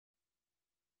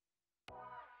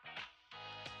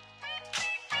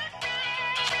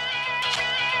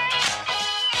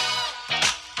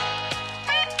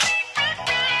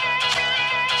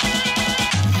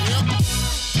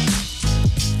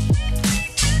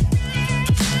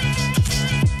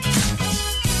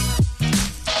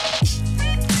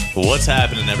What's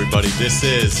happening, everybody? This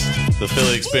is the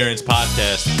Philly Experience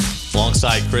Podcast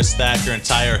alongside Chris Thacker and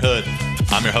Tyre Hood.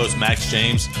 I'm your host, Max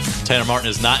James. Tanner Martin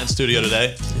is not in studio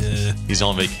today. Yeah. He's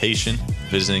on vacation,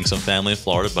 visiting some family in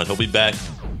Florida, but he'll be back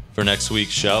for next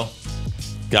week's show.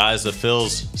 Guys, the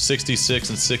Phils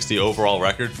 66-60 overall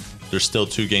record. They're still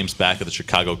 2 games back of the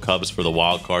Chicago Cubs for the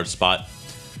wild card spot.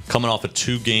 Coming off a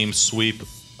 2-game sweep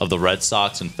of the Red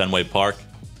Sox in Fenway Park.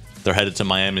 They're headed to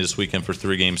Miami this weekend for a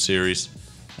 3-game series.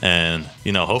 And,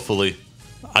 hopefully,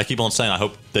 I keep on saying I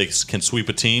hope they can sweep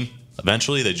a team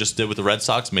eventually. They just did with the Red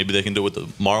Sox. Maybe they can do it with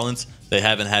the Marlins. They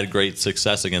haven't had great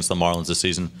success against the Marlins this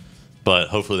season. But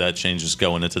hopefully that changes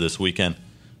going into this weekend.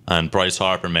 And Bryce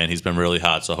Harper, man, he's been really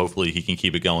hot. So hopefully he can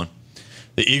keep it going.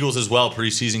 The Eagles as well,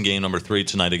 preseason game number 3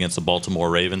 tonight against the Baltimore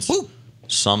Ravens. Woo!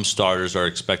 Some starters are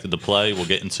expected to play. We'll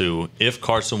get into if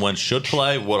Carson Wentz should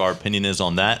play, what our opinion is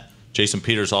on that. Jason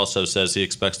Peters also says he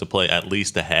expects to play at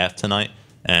least a half tonight.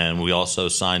 And we also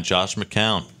signed Josh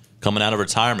McCown coming out of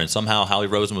retirement. Somehow Howie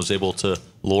Roseman was able to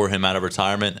lure him out of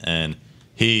retirement, and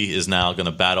he is now going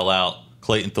to battle out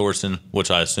Clayton Thorson,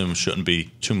 which I assume shouldn't be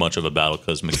too much of a battle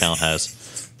because McCown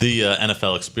has the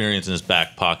NFL experience in his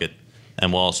back pocket.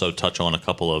 And we'll also touch on a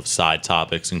couple of side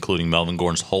topics, including Melvin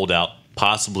Gordon's holdout,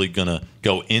 possibly going to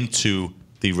go into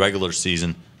the regular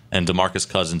season, and DeMarcus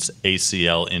Cousins'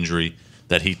 ACL injury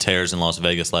that he tears in Las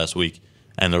Vegas last week.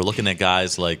 And they're looking at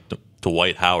guys like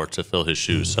Dwight Howard to fill his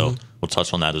shoes. So we'll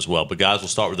touch on that as well. But, guys, we'll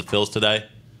start with the Phils today.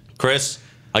 Chris,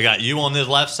 I got you on the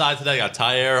left side today. I got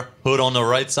Tyre Hood on the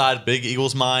right side. Big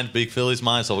Eagles mind, big Phillies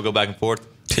mind. So we'll go back and forth.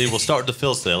 See, we'll start with the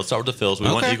Phils today. Let's start with the Phils. We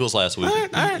went Eagles last week. All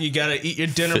right. You got to eat your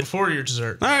dinner before your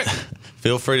dessert. All right.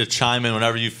 Feel free to chime in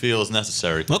whenever you feel is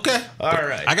necessary. Okay. All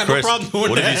right. I got Chris, no problem doing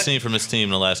what that. have you seen from this team in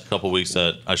the last couple of weeks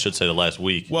that, I should say the last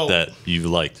week, that you've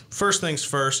liked? First things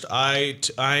first, I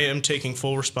am taking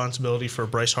full responsibility for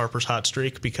Bryce Harper's hot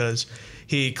streak because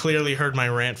he clearly heard my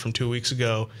rant from 2 weeks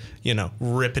ago,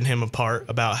 ripping him apart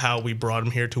about how we brought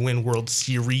him here to win World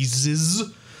Series.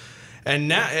 And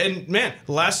man,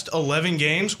 last 11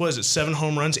 games, 7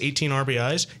 home runs, 18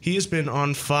 RBIs? He has been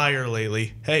on fire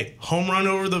lately. Hey, home run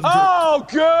over the... Oh,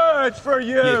 good for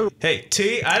you. Yeah. Hey,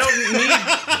 T, I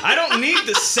don't need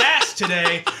the sass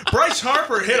today. Bryce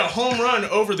Harper hit a home run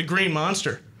over the Green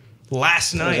Monster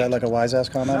last night. Is that like a wise-ass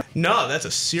comment? No, that's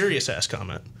a serious-ass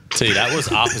comment. See, that was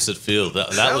opposite field.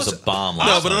 That was a bomb last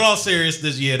No, but in night. all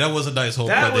seriousness, that was a nice home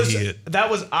run that he hit. That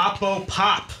was Oppo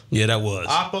Pop. Yeah, that was.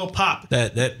 Oppo Pop.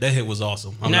 That hit was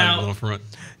awesome. I'm not even going front.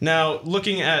 Now,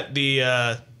 looking at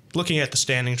the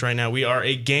standings right now, we are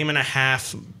a game and a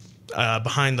half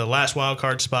behind the last wild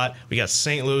card spot. We got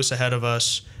St. Louis ahead of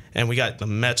us, and we got the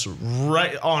Mets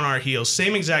right on our heels.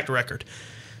 Same exact record.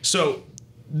 So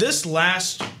this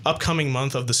last upcoming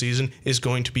month of the season is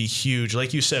going to be huge.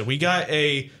 Like you said, we got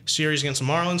a series against the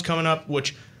Marlins coming up,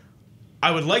 which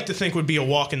I would like to think would be a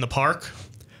walk in the park.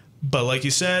 But like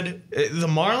you said, the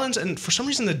Marlins, and for some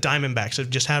reason the Diamondbacks have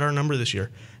just had our number this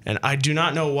year. And I do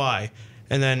not know why.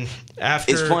 And then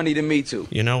after... It's funny to me, too.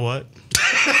 You know what?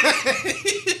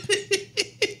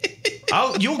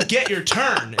 You'll get your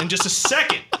turn in just a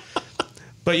second.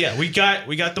 But yeah, we got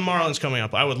the Marlins coming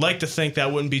up. I would like to think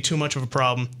that wouldn't be too much of a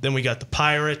problem. Then we got the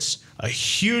Pirates, a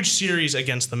huge series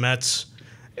against the Mets.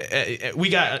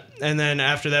 And then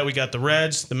after that we got the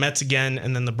Reds, the Mets again,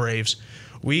 and then the Braves.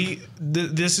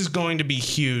 This is going to be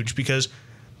huge because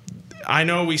I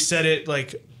know we said it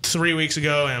like 3 weeks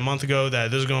ago and a month ago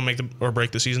that this is going to make or break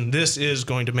the season. This is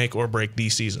going to make or break the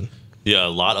season. Yeah, a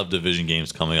lot of division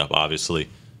games coming up, obviously.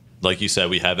 Like you said,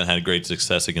 we haven't had great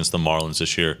success against the Marlins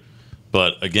this year.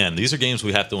 But, again, these are games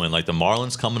we have to win. Like the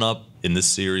Marlins coming up in this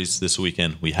series this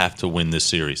weekend, we have to win this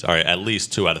series. All right, at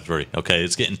least 2 out of 3. Okay,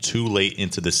 it's getting too late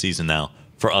into the season now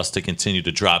for us to continue to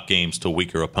drop games to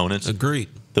weaker opponents. Agreed.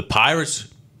 The Pirates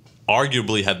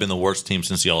arguably have been the worst team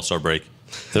since the All-Star break.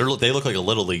 They look like a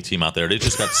little league team out there. They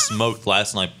just got smoked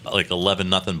last night, like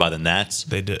 11-0 by the Nats.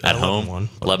 They did at home.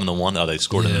 11-1. Oh, they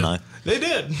scored in the ninth. They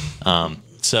did.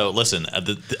 So listen,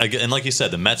 and like you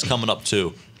said, the Mets coming up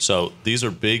too. So these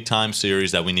are big time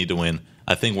series that we need to win.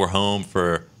 I think we're home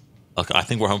for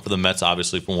the Mets,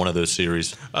 obviously, for one of those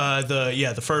series.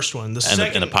 The first one, and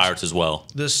the Pirates as well.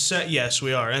 Yes,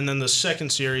 we are. And then the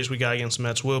second series we got against the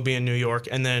Mets will be in New York,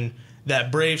 and then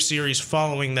that Braves series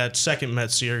following that second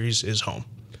Mets series is home.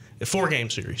 A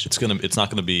 4-game series. It's not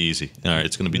gonna be easy. All right,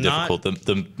 it's gonna be difficult.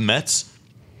 The Mets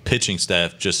pitching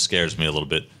staff just scares me a little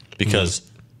bit because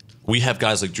we have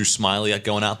guys like Drew Smyly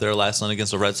going out there last night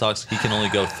against the Red Sox. He can only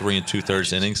go 3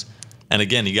 2/3 innings. And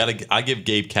again, I give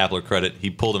Gabe Kapler credit. He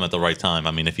pulled him at the right time.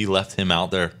 I mean, if he left him out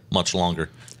there much longer,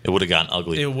 it would have gotten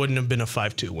ugly. It wouldn't have been a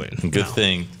 5-2 win. And good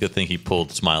thing he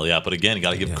pulled Smiley out. But again, you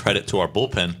got to give credit to our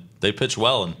bullpen. They pitch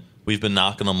well, and we've been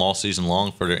knocking them all season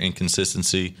long for their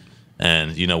inconsistency.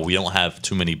 And, we don't have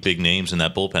too many big names in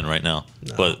that bullpen right now.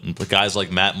 No. But guys like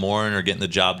Matt Morin are getting the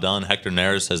job done. Hector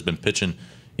Neris has been pitching,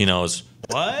 as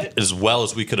well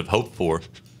as we could have hoped for.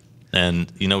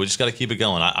 And, we just got to keep it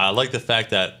going. I like the fact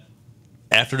that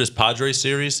after this Padres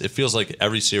series, it feels like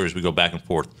every series we go back and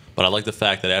forth. But I like the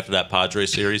fact that after that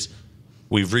Padres series,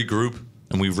 we regroup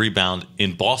and we rebound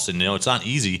in Boston. It's not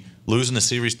easy losing the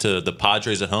series to the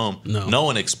Padres at home. No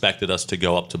one expected us to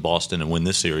go up to Boston and win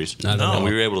this series. And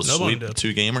we were able to sweep a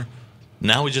 2-gamer.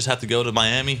 Now we just have to go to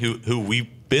Miami, who we've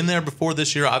been there before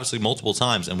this year, obviously multiple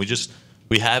times, and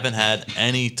we haven't had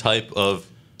any type of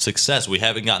success. We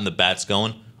haven't gotten the bats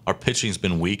going. Our pitching's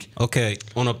been weak. Okay,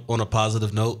 on a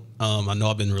positive note, I know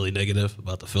I've been really negative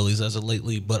about the Phillies as of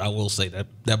lately, but I will say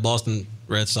that Boston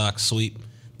Red Sox sweep,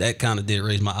 that kind of did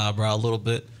raise my eyebrow a little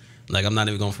bit. Like, I'm not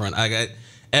even going to front.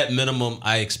 At minimum,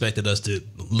 I expected us to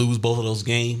lose both of those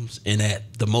games, and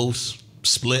at the most,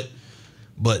 split.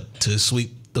 But to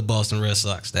sweep the Boston Red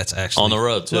Sox, that's actually on the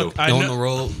road too. Look, on the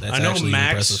road, that's actually an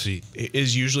impressive feat.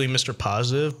 Is usually Mr.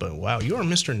 Positive, but wow, you are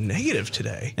Mr. Negative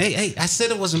today. Hey, I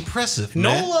said it was impressive.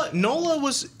 Nola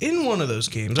was in one of those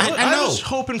games. I was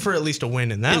hoping for at least a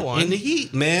win in that one. In the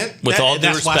Heat, man. With all due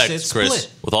respect,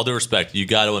 Chris, with all due respect, you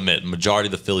got to admit, majority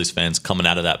of the Phillies fans coming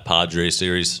out of that Padres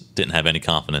series didn't have any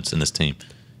confidence in this team.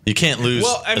 You can't lose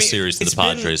a series to the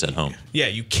Padres at home. Yeah,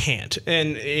 you can't.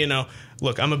 And,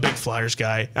 look, I'm a big Flyers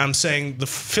guy. I'm saying the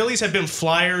Phillies have been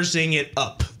Flyersing it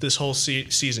up this whole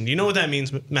season. Do you know what that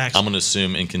means, Max? I'm going to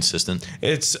assume inconsistent.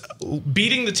 It's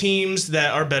beating the teams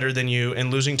that are better than you and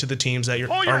losing to the teams that are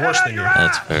worse than you.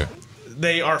 That's fair.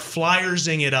 They are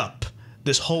Flyersing it up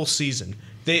this whole season.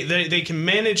 They can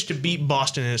manage to beat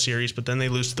Boston in a series, but then they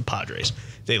lose to the Padres.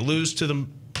 They lose to the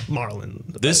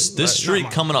Marlins. This streak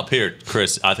coming up here,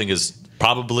 Chris, I think is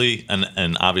probably,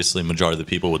 and obviously majority of the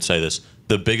people would say this,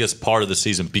 the biggest part of the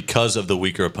season because of the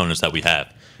weaker opponents that we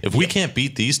have. If we can't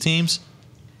beat these teams,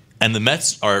 and the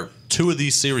Mets are 2 of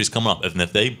these series coming up, and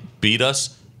if they beat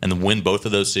us and win both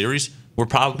of those series, we're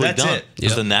probably done.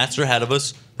 Because the Nats are ahead of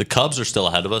us, the Cubs are still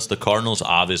ahead of us, the Cardinals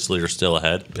obviously are still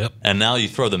ahead, and now you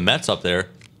throw the Mets up there,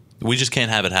 we just can't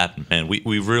have it happen, man.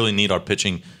 We really need our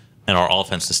pitching and our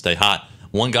offense to stay hot.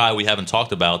 One guy we haven't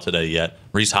talked about today yet,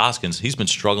 Rhys Hoskins, he's been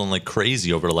struggling like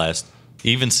crazy over the last,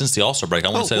 even since the All-Star break. I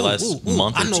want to say the last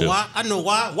month or two. I know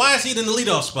why. Why is he in the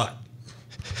leadoff spot?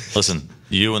 Listen,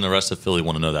 you and the rest of Philly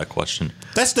want to know that question.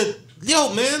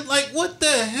 Man, like, what the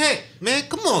heck? Man,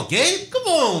 come on, Gabe. Come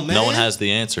on, man. No one has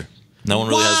the answer. No one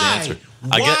really has the answer.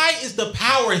 Why is the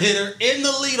power hitter in the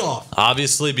leadoff?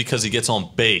 Obviously, because he gets on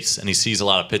base and he sees a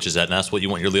lot of pitches and that's what you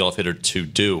want your leadoff hitter to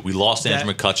do. We lost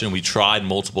Andrew McCutchen. We tried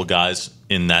multiple guys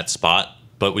in that spot,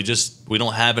 but we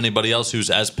don't have anybody else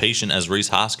who's as patient as Rhys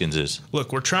Hoskins is.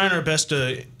 Look, we're trying our best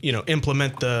to,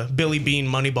 implement the Billy Bean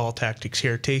Moneyball tactics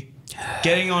here, T.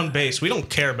 Getting on base. We don't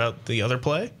care about the other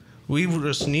play. We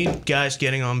just need guys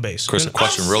getting on base. Chris, a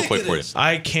question real quick for you.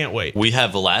 I can't wait. We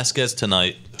have Velasquez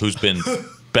tonight, who's been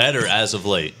better as of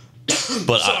late.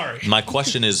 But my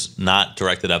question is not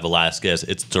directed at Velasquez.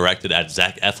 It's directed at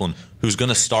Zach Eflin, who's going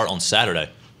to start on Saturday.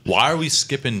 Why are we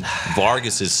skipping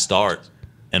Vargas' start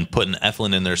and putting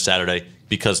Eflin in there Saturday?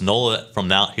 Because Nola,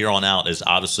 from here on out, is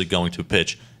obviously going to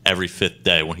pitch every 5th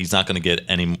day when he's not going to get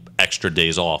any extra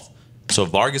days off. So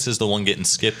Vargas is the one getting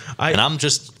skipped, and I'm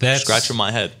just scratching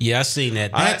my head. Yeah, I seen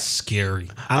that. That's scary.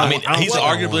 He's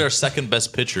arguably our second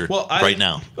best pitcher right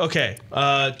now. Okay,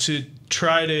 to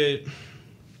try to.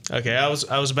 Okay, I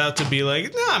was about to be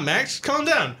like, nah, Max, calm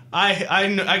down.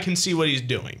 I can see what he's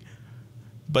doing,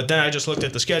 but then I just looked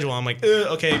at the schedule. I'm like,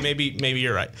 okay, maybe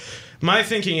you're right. My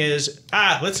thinking is,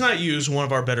 let's not use one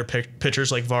of our better pitchers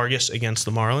like Vargas against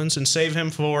the Marlins and save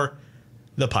him for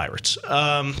the Pirates.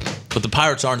 But the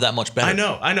Pirates aren't that much better. I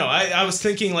know. I was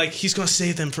thinking like he's going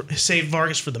to save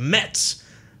Vargas for the Mets.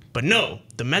 But no,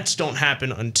 the Mets don't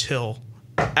happen until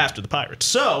after the Pirates.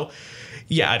 So,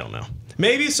 yeah, I don't know.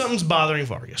 Maybe something's bothering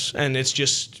Vargas, and it's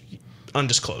just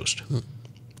undisclosed.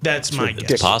 That's my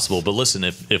guess. Possible. But listen,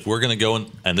 if we're going to go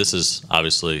and this is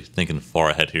obviously thinking far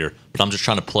ahead here, but I'm just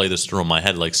trying to play this through in my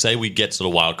head. Like, say we get to the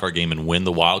wild card game and win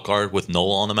the wild card with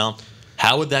Nola on the mound.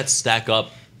 How would that stack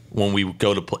up when we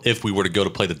go to if we were to go to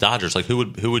play the Dodgers? Like, who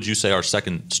would you say our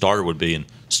second starter would be and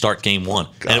start game 1?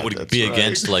 God, and it would be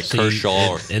against like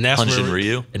Kershaw or Hyun-Jin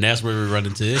Ryu. And that's where we run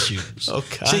into issues.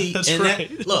 Okay, that's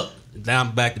right. Look, Now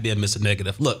I'm back to being Mr.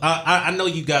 Negative. Look, I know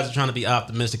you guys are trying to be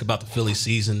optimistic about the Phillies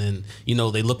season, and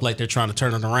they look like they're trying to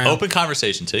turn it around. Open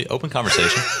conversation, T. Open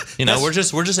conversation.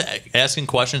 We're just asking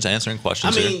questions, answering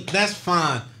questions. That's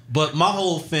fine, but my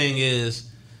whole thing is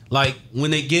like when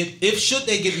they get should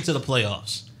they get into the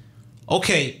playoffs,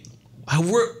 okay,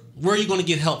 where are you going to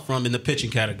get help from in the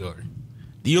pitching category?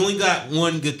 You only got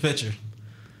one good pitcher,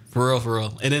 for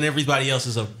real, and then everybody else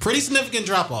is a pretty significant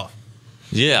drop off.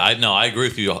 Yeah, I agree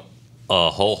with you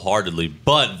wholeheartedly.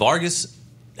 But Vargas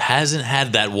hasn't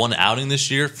had that one outing this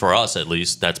year, for us at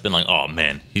least, that's been like, oh,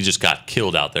 man, he just got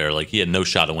killed out there. Like, he had no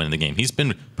shot of winning the game. He's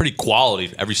been pretty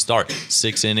quality every start.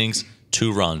 6 innings,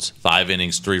 2 runs, 5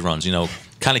 innings, 3 runs,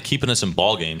 kind of keeping us in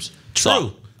ball games.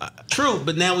 True,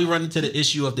 but now we run into the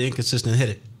issue of the inconsistent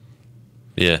hitting.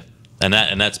 Yeah, and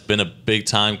that's been a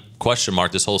big-time question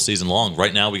mark this whole season long.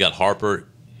 Right now we got Harper,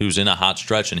 who's in a hot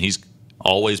stretch, and he's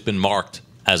always been marked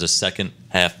as a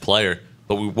second-half player.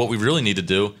 But what we really need to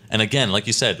do, and again, like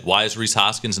you said, why is Rhys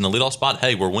Hoskins in the leadoff spot?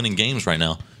 Hey, we're winning games right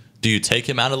now. Do you take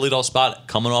him out of the leadoff spot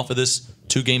coming off of this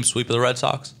 2-game sweep of the Red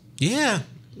Sox? Yeah,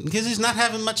 because he's not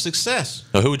having much success.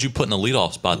 Now, who would you put in the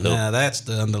leadoff spot, though? Yeah, that's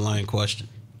the underlying question.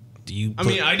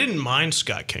 I didn't mind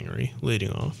Scott Kingery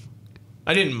leading off.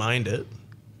 I didn't mind it.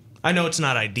 I know it's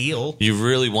not ideal. You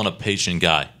really want a patient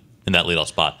guy in that leadoff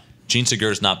spot. Gene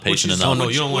Segura's not patient enough.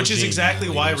 Which is exactly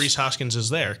why Rhys Hoskins is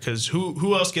there. Because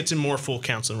who else gets in more full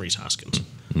counts than Rhys Hoskins?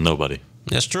 Nobody.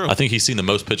 That's true. I think he's seen the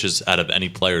most pitches out of any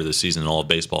player this season in all of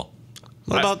baseball.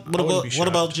 What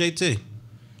about JT?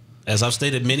 As I've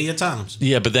stated many a times.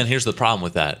 Yeah, but then here's the problem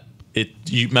with that.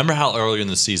 You remember how earlier in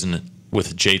the season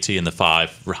with JT in the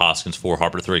 5, Hoskins 4,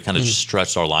 Harper 3, kind of just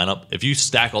stretched our lineup? If you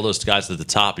stack all those guys at the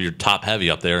top, you're top heavy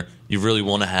up there, you really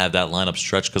want to have that lineup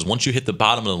stretched, because once you hit the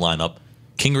bottom of the lineup,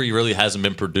 Kingery really hasn't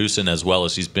been producing as well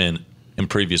as he's been in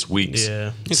previous weeks.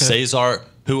 Yeah. Okay. Cesar,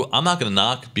 who I'm not going to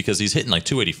knock because he's hitting like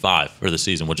 285 for the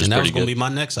season, which is pretty good. And that was going to be my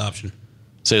next option.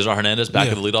 Cesar Hernandez back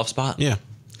at the leadoff spot? Yeah.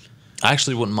 I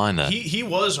actually wouldn't mind that. He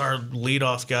was our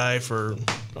leadoff guy for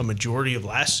a majority of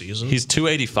last season. He's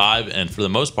 285, and for the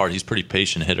most part, he's a pretty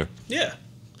patient hitter. Yeah.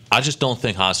 I just don't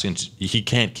think he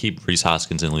can't keep Rhys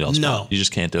Hoskins in the leadoff spot. You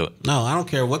just can't do it. No, I don't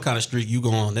care what kind of streak you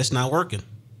go on. That's not working.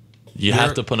 You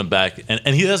have to put him back,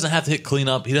 and he doesn't have to hit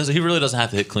cleanup. He really doesn't have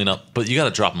to hit cleanup, but you got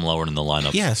to drop him lower in the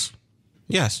lineup.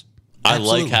 Yes. I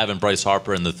like having Bryce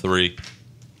Harper in the 3,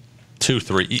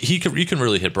 2-3. You can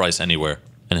really hit Bryce anywhere,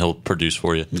 and he'll produce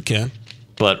for you. You can.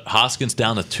 But Hoskins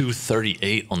down to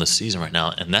 238 on the season right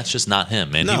now, and that's just not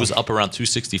him, man. No. He was up around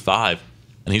 265,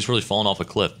 and he's really fallen off a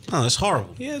cliff. Oh, that's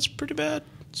horrible. Yeah, it's pretty bad.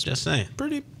 Just saying.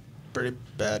 Pretty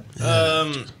bad.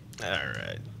 All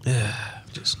right.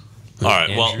 All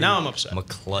right, well, now I'm upset.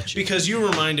 Because you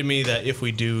reminded me that if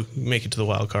we do make it to the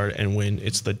wild card and win,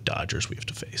 it's the Dodgers we have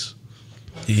to face.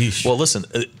 Yeesh. Well, listen,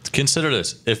 consider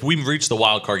this. If we reach the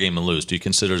wild card game and lose, do you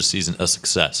consider the season a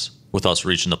success with us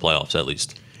reaching the playoffs at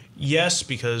least? Yes,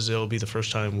 because it'll be the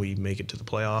first time we make it to the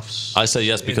playoffs. I say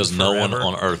yes because no one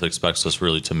on earth expects us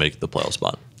really to make the playoff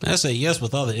spot. I say yes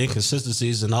with all the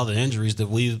inconsistencies and all the injuries that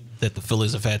the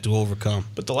Phillies have had to overcome.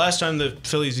 But the last time the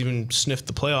Phillies even sniffed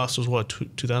the playoffs was what,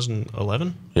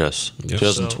 2011? Yes,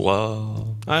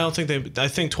 2012. I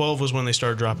think 12 was when they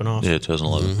started dropping off. Yeah,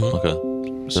 2011.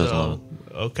 Mm-hmm.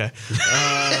 Okay.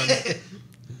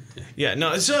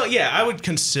 Okay. I would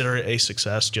consider it a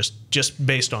success just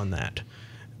based on that.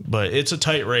 But it's a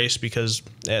tight race because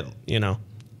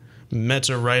Mets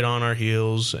are right on our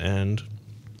heels, and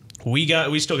we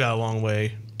still got a long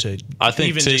way to. I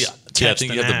think you have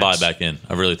to buy back in.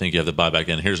 I really think you have to buy back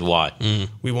in. Here's why.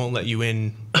 We won't let you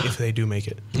in if they do make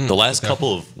it. The last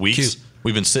couple of weeks,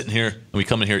 we've been sitting here, and we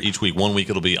come in here each week. One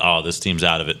week it'll be, this team's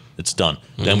out of it. It's done.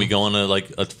 Then we go on like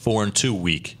a 4-2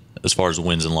 week as far as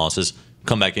wins and losses.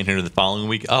 Come back in here the following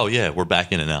week. Oh, yeah, we're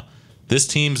back in it now. This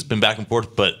team's been back and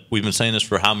forth, but we've been saying this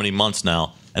for how many months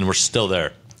now, and we're still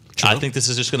there. True. I think this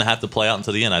is just going to have to play out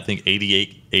until the end. I think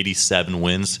 88, 87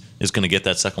 wins is going to get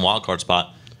that second wild card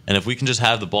spot. And if we can just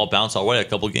have the ball bounce our way a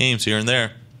couple games here and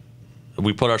there,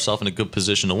 we put ourselves in a good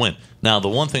position to win. Now, the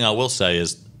one thing I will say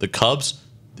is the Cubs,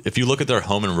 if you look at their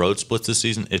home and road splits this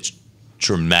season, it's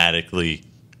dramatically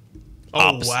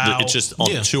opposite. Wow. It's just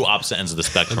on two opposite ends of the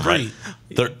spectrum, right?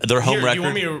 Their home record. You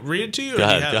want me to read it to you? Go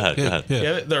ahead.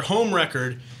 Yeah, their home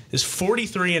record is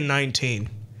 43-19.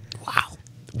 Wow.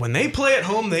 When they play at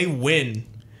home, they win.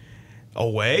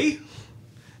 Away,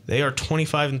 they are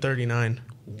 25-39.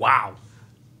 Wow.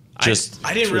 Just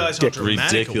I didn't realize how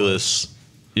dramatic ridiculous.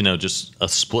 It was. Just a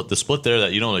split. The split there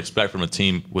that you don't expect from a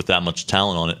team with that much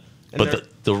talent on it. But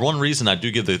the one reason I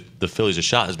do give the Phillies a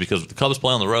shot is because if the Cubs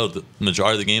play on the road, the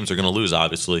majority of the games are going to lose,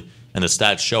 obviously, and the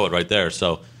stats show it right there.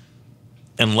 So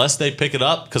unless they pick it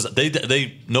up, because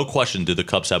they no question do the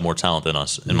Cubs have more talent than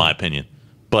us, in my opinion.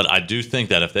 But I do think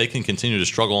that if they can continue to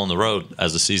struggle on the road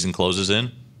as the season closes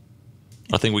in,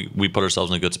 I think we put ourselves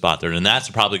in a good spot there. And that's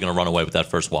probably going to run away with that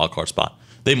first wild card spot.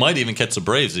 They might even catch the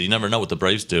Braves. You never know what the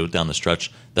Braves do down the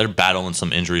stretch. They're battling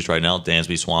some injuries right now.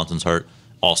 Dansby Swanson's hurt.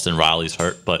 Austin Riley's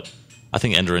hurt. But I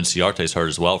think Ender Inciarte's hurt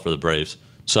as well for the Braves.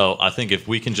 So I think if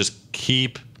we can just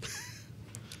keep,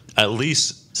 at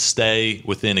least stay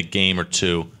within a game or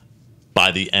two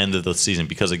by the end of the season.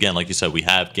 Because, again, like you said, we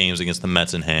have games against the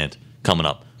Mets in hand coming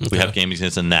up. Okay. We have games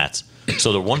against the Nats.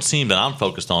 So the one team that I'm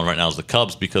focused on right now is the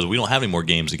Cubs because we don't have any more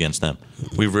games against them.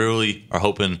 We really are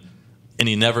hoping,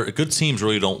 and good teams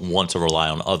really don't want to rely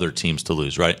on other teams to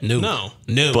lose, right? No.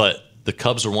 But the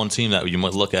Cubs are one team that you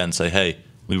might look at and say, hey,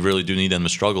 we really do need them to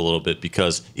struggle a little bit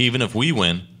because even if we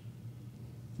win,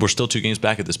 we're still 2 games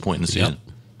back at this point in the season.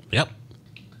 Yep.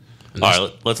 All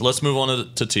right, let's move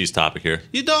on to T's topic here.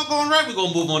 You doggone right we're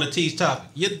going to move on to T's topic.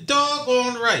 You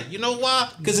doggone right. You know why?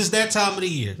 Because it's that time of the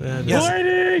year.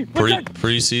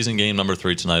 Preseason game number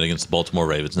 3 tonight against the Baltimore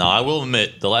Ravens. Now, I will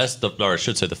admit, the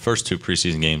first 2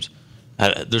 preseason games,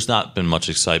 there's not been much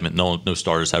excitement. No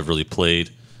starters have really played.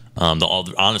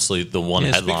 Honestly, the one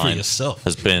headline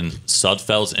has been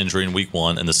Sudfeld's injury in week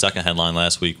 1, and the second headline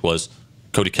last week was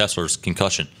Cody Kessler's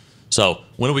concussion. So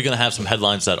when are we going to have some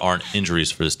headlines that aren't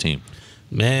injuries for this team?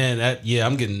 Man,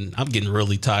 I'm getting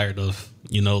really tired of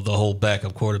the whole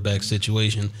backup quarterback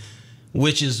situation,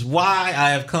 which is why I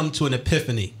have come to an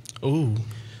epiphany. Ooh,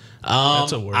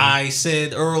 that's a word. I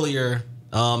said earlier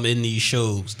in these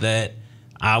shows that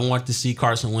I want to see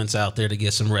Carson Wentz out there to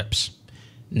get some reps.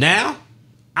 Now,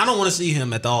 I don't want to see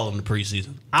him at all in the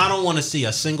preseason. I don't want to see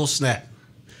a single snap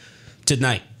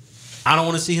tonight. I don't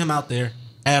want to see him out there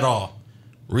at all.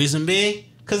 Reason being,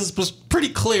 because it was pretty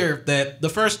clear that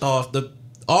the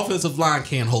offensive line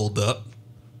can't hold up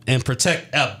and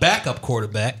protect a backup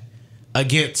quarterback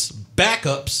against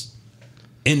backups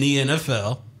in the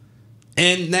NFL.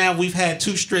 And now we've had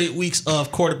 2 straight weeks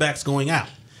of quarterbacks going out.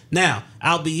 Now,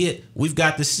 albeit we've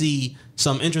got to see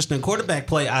some interesting quarterback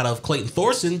play out of Clayton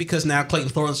Thorson because now Clayton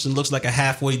Thorson looks like a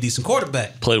halfway decent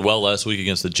quarterback. Played well last week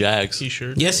against the Jags. He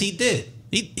sure. Yes, he did.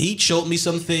 He showed me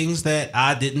some things that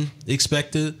I didn't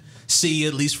expect to see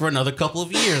at least for another couple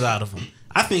of years out of him.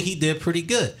 I think he did pretty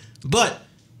good. But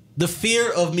the fear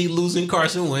of me losing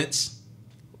Carson Wentz,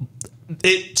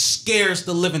 it scares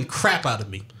the living crap out of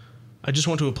me. I just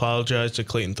want to apologize to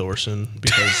Clayton Thorson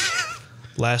because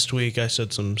last week I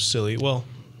said some silly... Well,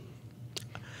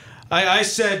 I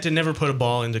said to never put a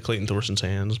ball into Clayton Thorson's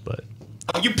hands, but...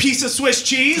 You piece of Swiss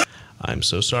cheese! I'm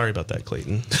so sorry about that,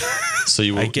 Clayton. So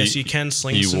I guess you can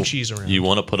sling some cheese around. You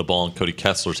want to put a ball in Cody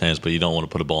Kessler's hands, but you don't want to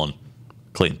put a ball in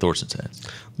Clayton Thorson's hands.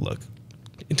 Look,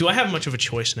 do I have much of a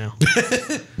choice now?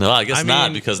 No, I guess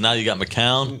not, because now you got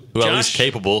McCown, who at least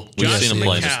capable. We've seen him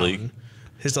play in this league.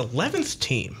 His 11th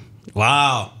team.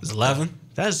 Wow. His 11?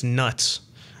 That is nuts.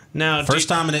 Now, First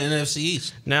time in the NFC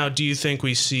East. Now, do you think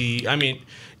we see... I mean...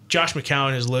 Josh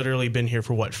McCown has literally been here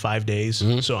for, 5 days?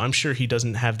 Mm-hmm. So I'm sure he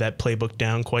doesn't have that playbook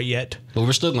down quite yet. But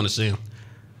we're still going to see him.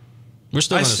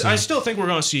 I still think we're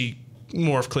going to see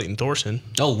more of Clayton Thorson.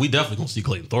 Oh, we definitely going to see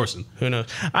Clayton Thorson. Who knows?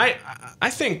 I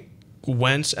think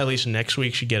Wentz, at least next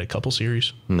week, should get a couple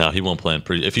series. No, he won't play in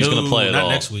if he's going to play at all.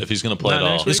 Next week. If he's going to play at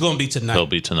all. It's going to be tonight. He'll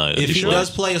be tonight. If he does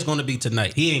play, it's going to be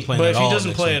tonight. He ain't playing at all. But if he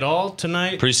doesn't play at all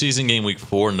tonight? Preseason game week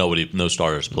 4, no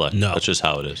starters play. No. That's just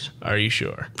how it is. Are you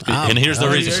sure? And here's the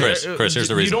reason, Chris. Here's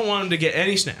the reason. You don't want him to get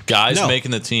any snaps. Guys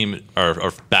making the team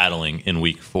are battling in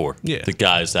week 4. Yeah. The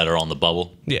guys that are on the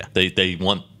bubble. Yeah. They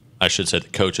want, I should say, the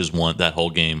coaches want that whole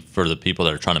game for the people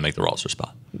that are trying to make the roster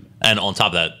spot. And on top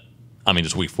of that, I mean,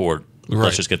 it's week 4. Right.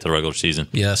 Let's just get to the regular season.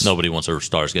 Yes. Nobody wants their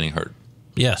stars getting hurt.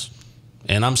 Yes.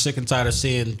 And I'm sick and tired of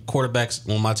seeing quarterbacks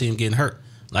on my team getting hurt.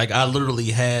 Like, I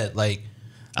literally had a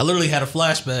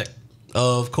flashback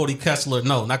of Cody Kessler.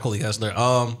 No, not Cody Kessler.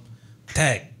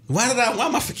 Why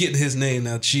am I forgetting his name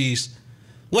now? Jeez.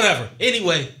 Whatever.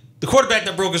 Anyway, the quarterback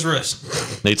that broke his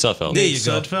wrist. Nate Sudfeld. There you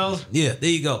go. Sudfeld? Yeah,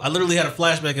 there you go. I literally had a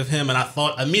flashback of him, and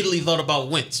I immediately thought about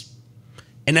Wentz.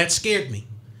 And that scared me.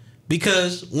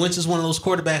 Because Wentz is one of those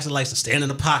quarterbacks that likes to stand in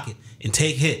the pocket and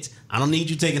take hits. I don't need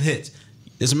you taking hits.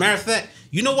 As a matter of fact,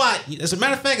 you know why? As a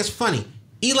matter of fact, it's funny.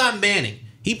 Eli Manning,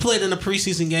 he played in a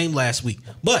preseason game last week.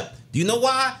 But do you know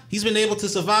why he's been able to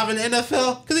survive in the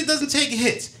NFL? Because he doesn't take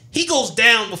hits. He goes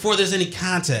down before there's any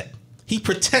contact. He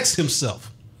protects himself.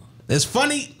 It's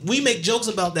funny. We make jokes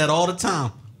about that all the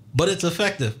time. But it's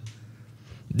effective.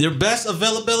 Their best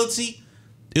availability,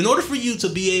 in order for you to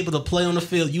be able to play on the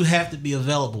field, you have to be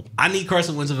available. I need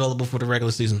Carson Wentz available for the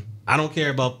regular season. I don't care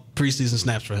about preseason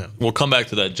snaps for him. We'll come back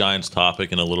to that Giants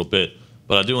topic in a little bit,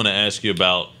 but I do want to ask you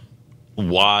about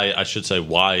why,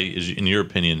 in your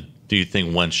opinion, do you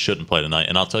think Wentz shouldn't play tonight?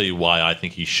 And I'll tell you why I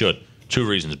think he should. 2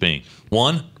 reasons being.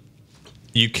 One,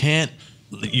 you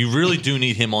really do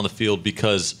need him on the field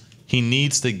because he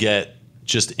needs to get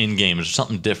just in-game. There's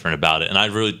something different about it, and I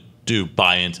really do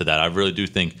buy into that. I really do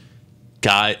think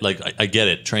I get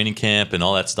it, training camp and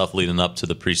all that stuff leading up to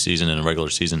the preseason and the regular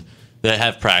season, they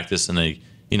have practice and they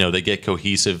get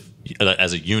cohesive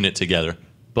as a unit together.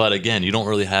 But again, you don't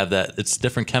really have that. It's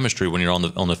different chemistry when you're on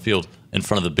the field in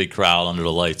front of the big crowd under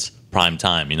the lights, prime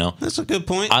time. That's a good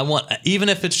point. Even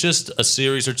if it's just a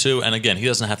series or two, and again, he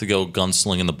doesn't have to go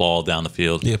gunslinging the ball down the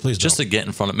field. Yeah, please. Just to get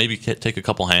in front of, maybe take a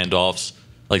couple handoffs.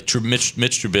 Like Mitch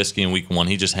Trubisky in week 1,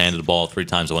 he just handed the ball 3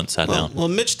 times and went and sat down. Well,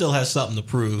 Mitch still has something to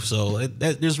prove, so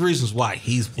there's reasons why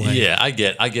he's playing. Yeah, I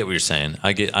get what you're saying.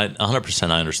 I 100%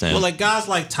 I understand. Well, like guys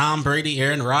like Tom Brady,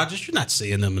 Aaron Rodgers, you're not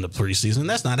seeing them in the preseason.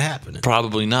 That's not happening.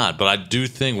 Probably not, but I do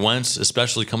think Wentz,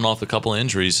 especially coming off a couple of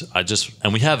injuries,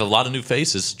 and we have a lot of new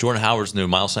faces. Jordan Howard's new,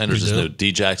 Miles Sanders is new,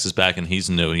 D-Jax is back and he's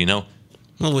new,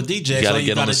 Well, with D-Jax, you got to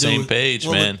get on the same page,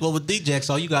 man. With D-Jax,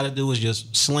 all you got to do is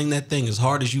just sling that thing as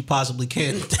hard as you possibly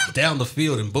can down the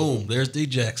field, and boom, there's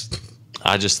D-Jax.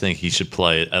 I just think he should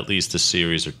play at least a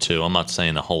series or 2. I'm not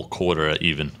saying a whole quarter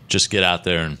even. Just get out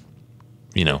there and,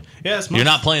 Yeah, you're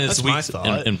not playing this week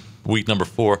in week number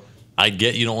 4. I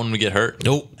get you don't want him to get hurt.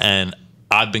 Nope. And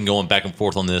I've been going back and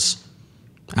forth on this.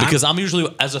 Because I'm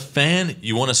usually, as a fan,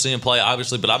 you want to see him play,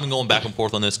 obviously, but I've been going back and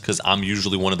forth on this because I'm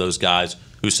usually one of those guys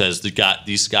who says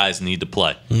these guys need to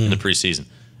play in the preseason.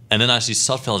 And then I see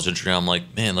Sudfeld's injury, I'm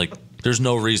like, man, there's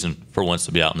no reason for Wentz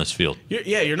to be out in this field.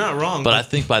 You're not wrong. But I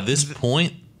think by this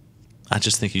point, I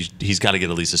just think he's got to get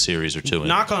at least a series or 2 in.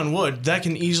 Knock on wood, that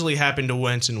can easily happen to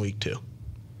Wentz in week 2.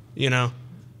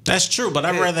 That's true, but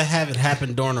I'd rather have it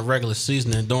happen during a regular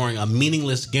season than during a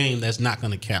meaningless game that's not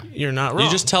going to count. You're not wrong. You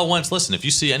just tell Wentz, listen, if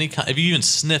you see if you even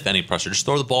sniff any pressure, just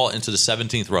throw the ball into the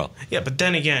 17th row. Yeah, but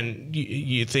then again,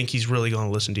 you think he's really going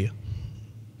to listen to you?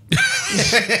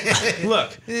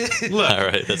 Look. All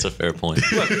right, that's a fair point.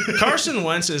 Look, Carson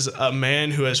Wentz is a man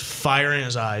who has fire in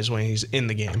his eyes when he's in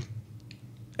the game.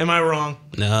 Am I wrong?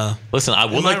 No. Listen, I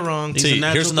would wrong?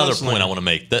 Here's another point I want to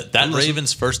make. That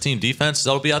Ravens first team defense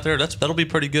that'll be out there. That'll be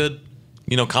pretty good.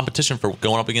 Competition for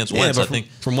going up against Wentz. I think.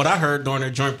 From what I heard during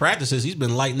their joint practices, he's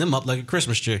been lighting them up like a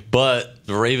Christmas tree. But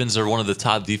the Ravens are one of the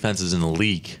top defenses in the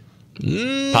league.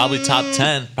 Probably top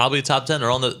 10.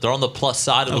 They're on the plus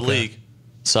side of the league.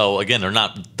 So again, they're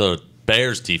not the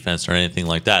Bears defense or anything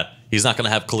like that. He's not going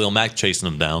to have Khalil Mack chasing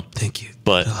him down. Thank you.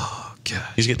 But God.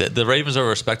 The Ravens are a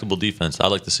respectable defense.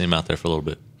 I'd like to see him out there for a little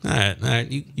bit. All right.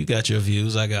 You got your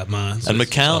views. I got mine. And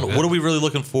McCown, what are we really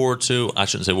looking forward to? I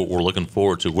shouldn't say what we're looking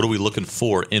forward to. What are we looking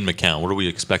for in McCown? What are we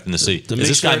expecting to see? Is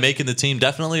this guy making the team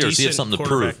definitely, or does he have something to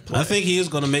prove? I think he is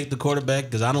going to make the quarterback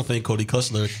because I don't think Cody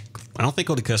Kessler is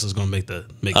going to make the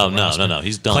roster. No.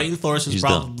 He's done. Clayton Thorson is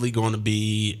probably going to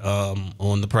be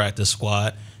on the practice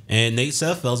squad. And Nate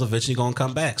Sudfeld's eventually going to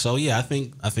come back. So, yeah, I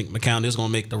think McCown is going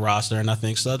to make the roster, and I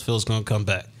think Sudfeld's going to come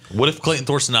back. What if Clayton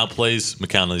Thorson outplays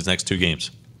McCown in these next 2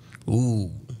 games?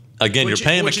 Ooh. Again, you're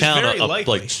paying McCown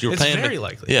very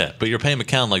likely. Yeah, but you're paying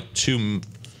McCown like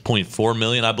 $2.4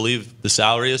 million, I believe the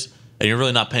salary is, and you're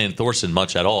really not paying Thorson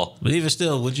much at all. But even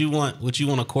still, would you want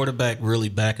a quarterback really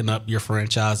backing up your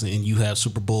franchise and you have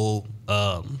Super Bowl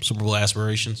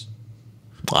aspirations?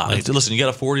 Listen, you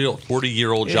got a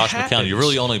 40-year-old Josh McCown. You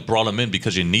really only brought him in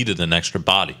because you needed an extra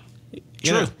body.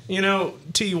 True.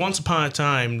 Once upon a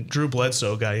time, Drew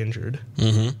Bledsoe got injured.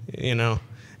 Mm-hmm.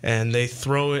 And they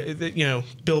throw it. Bill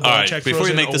Belichick. All right, before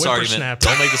you make this argument,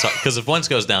 don't make this because if Wentz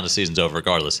goes down, the season's over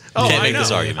regardless. You can't make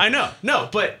this argument. I know. No,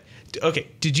 but okay.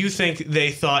 Did you think they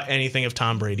thought anything of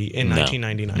Tom Brady in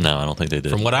 1999? No, I don't think they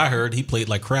did. From what I heard, he played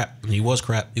like crap. He was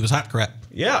crap. He was hot crap.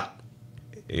 Yeah.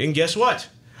 And guess what?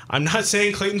 I'm not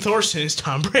saying Clayton Thorson is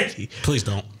Tom Brady. Please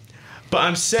don't. But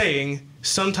I'm saying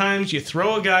sometimes you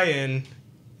throw a guy in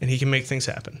and he can make things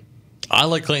happen. I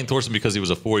like Clayton Thorson because he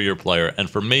was a 4-year player. And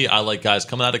for me, I like guys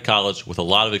coming out of college with a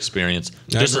lot of experience.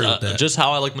 Just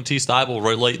how I like Matisse Thybulle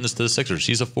relating this to the Sixers.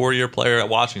 He's a 4-year player at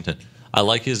Washington. I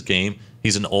like his game.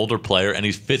 He's an older player, and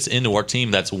he fits into our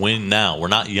team that's win now. We're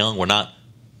not young. We're not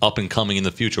up and coming in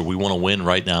the future. We want to win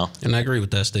right now. And I agree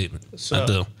with that statement. I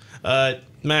do.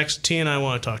 Max, T and I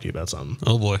want to talk to you about something.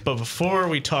 Oh, boy. But before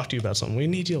we talk to you about something, we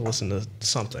need you to listen to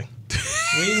something.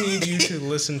 We need you to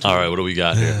listen to... All right, what do we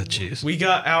got here? Jeez. We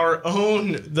got our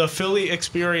own The Philly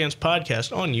Experience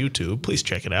podcast on YouTube. Please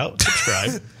check it out.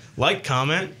 Subscribe. Like,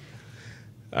 comment.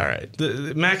 All right.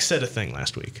 Max said a thing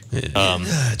last week.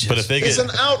 But if they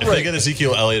get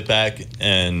Ezekiel Elliott back,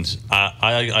 and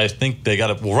I think they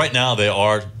got right now they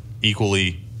are they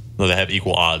have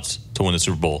equal odds to win the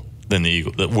Super Bowl than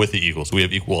with the Eagles. We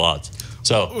have equal odds.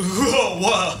 So,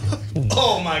 whoa.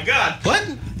 Oh my God.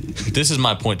 What? This is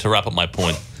my point to wrap up my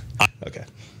point. Okay.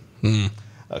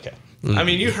 Okay. I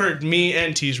mean, you heard me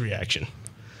and T's reaction.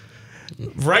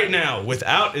 Right now,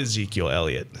 without Ezekiel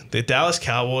Elliott, the Dallas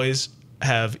Cowboys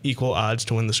have equal odds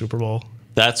to win the Super Bowl.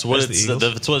 That's what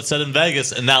it said in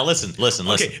Vegas. And now listen.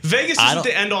 Okay, Vegas isn't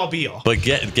the end all be all. But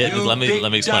let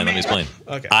me explain.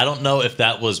 Okay. I don't know if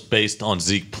that was based on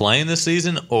Zeke playing this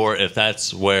season or if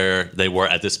that's where they were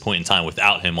at this point in time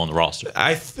without him on the roster.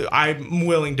 I'm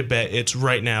willing to bet it's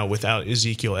right now without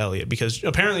Ezekiel Elliott because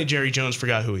apparently Jerry Jones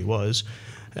forgot who he was.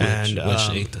 Which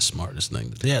ain't the smartest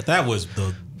thing. Yeah, that was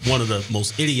one of the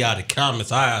most idiotic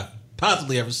comments I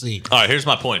possibly ever seen. All right, here's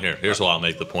my point here. Here's why I'll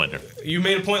make the point here. You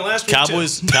made a point last week,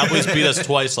 Cowboys beat us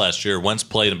twice last year. Wentz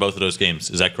played in both of those games.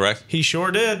 Is that correct? He sure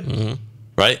did. Mm-hmm.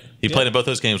 Right? He played in both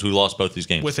those games. We lost both these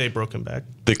games. With a broken back.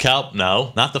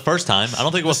 No, not the first time. I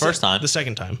don't think it was the first time. The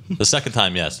second time. The second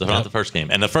time, yes. Not the first game.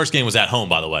 And the first game was at home,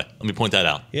 by the way. Let me point that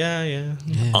out. Yeah.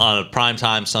 On a prime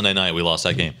time Sunday night, we lost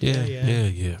that game.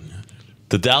 Yeah.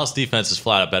 The Dallas defense is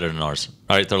flat out better than ours.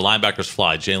 All right, their linebackers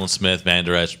fly. Jalen Smith, Van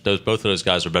Der Esch, both of those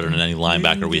guys are better than any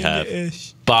linebacker we have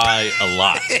by a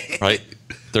lot. Right?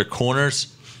 Their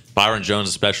corners, Byron Jones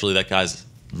especially, that guy's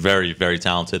very, very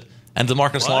talented. And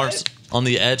DeMarcus Lawrence on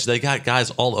the edge, they got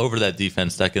guys all over that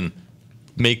defense that can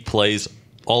make plays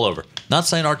all over. Not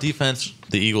saying our defense,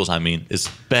 the Eagles, is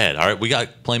bad. All right, we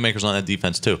got playmakers on that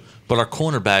defense too. But our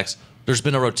cornerbacks, there's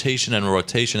been a rotation and a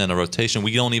rotation and a rotation.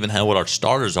 We don't even know what our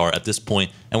starters are at this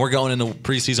point, and we're going into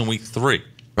preseason week 3,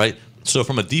 right? So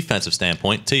from a defensive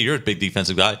standpoint, T, you're a big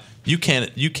defensive guy. You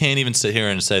can't even sit here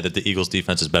and say that the Eagles'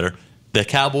 defense is better. The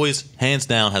Cowboys, hands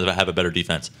down, have a better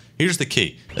defense. Here's the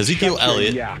key: Ezekiel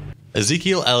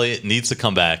Elliott needs to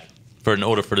come back in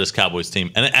order for this Cowboys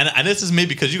team. And this is me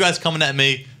because you guys coming at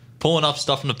me, pulling up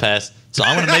stuff from the past. So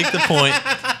I'm going to make the point.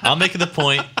 I'm making the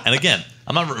point, and again,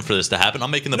 I'm not rooting for this to happen.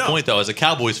 I'm making the point though, as a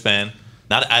Cowboys fan,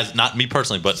 not me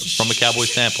personally, but from a Cowboys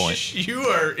standpoint. You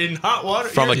are in hot water.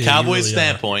 From a Cowboys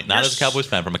standpoint, not as a Cowboys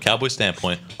fan, from a Cowboys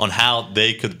standpoint, on how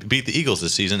they could beat the Eagles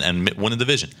this season and win the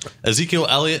division. Ezekiel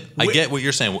Elliott, I get what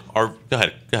you're saying. Go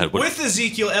ahead. With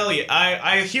Ezekiel Elliott,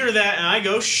 I hear that and I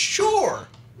go, sure.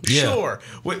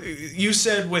 You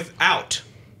said without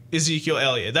Ezekiel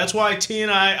Elliott. That's why T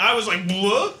and I was like,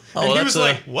 what? And he was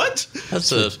like, what?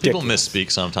 People misspeak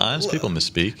sometimes. People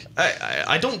misspeak.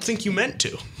 I don't think you meant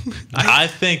to. I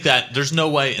think that there's no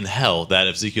way in hell that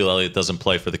if Ezekiel Elliott doesn't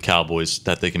play for the Cowboys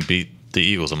that they can beat the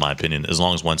Eagles, in my opinion, as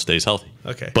long as Wentz stays healthy.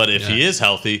 Okay. But if he is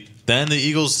healthy, then the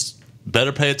Eagles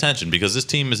better pay attention because this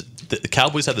team the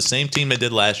Cowboys have the same team they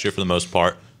did last year for the most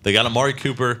part. They got Amari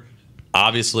Cooper,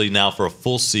 obviously, now for a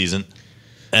full season.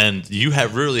 And you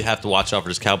really have to watch out for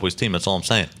this Cowboys team. That's all I'm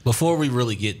saying. Before we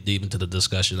really get deep into the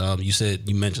discussion,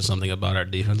 you mentioned something about our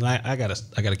defense. I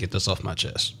gotta get this off my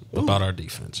chest about our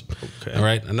defense. Okay. All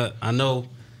right. And I know,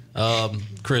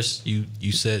 Chris,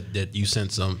 you said that you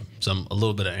sent a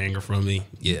little bit of anger from me.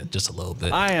 Yeah, just a little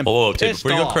bit. I am. Before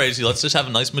you go crazy, let's just have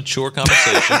a nice, mature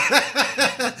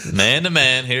conversation. Man to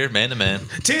man here, man to man.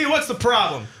 T, what's the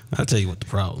problem? I'll tell you what the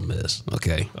problem is,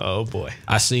 okay? Oh, boy.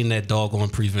 I seen that doggone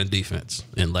prevent defense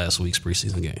in last week's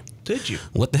preseason game. Did you?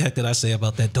 What the heck did I say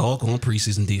about that doggone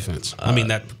preseason defense?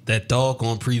 That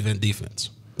doggone prevent defense.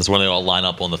 That's when they all line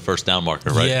up on the first down marker,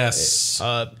 right? Yes.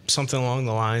 Something along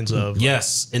the lines of...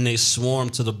 Yes, and they swarm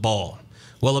to the ball.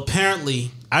 Well,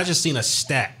 apparently, I just seen a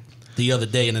stat the other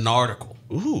day in an article.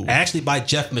 Ooh. Actually by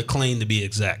Jeff McClain, to be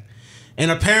exact.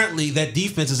 And apparently, that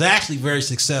defense is actually very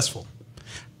successful.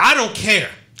 I don't care.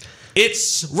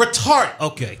 It's retarded.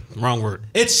 Okay, wrong word.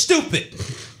 It's stupid.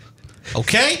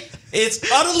 Okay? It's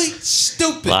utterly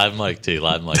stupid. Live mic, T.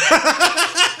 Live mic.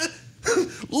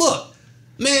 Look,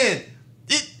 man,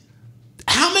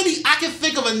 I can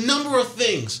think of a number of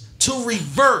things to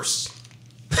reverse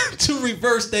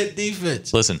that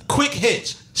defense. Listen. Quick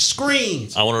hitch,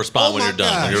 screens. I want to respond when you're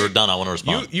done. Gosh. When you're done, I want to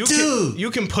respond. You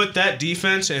can put that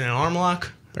defense in an arm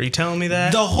lock. Are you telling me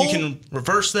that? You can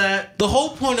reverse that? The whole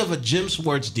point of a Jim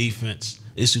Schwartz defense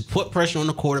is to put pressure on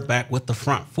the quarterback with the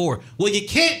front four. Well, you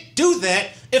can't do that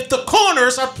if the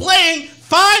corners are playing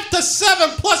 5 to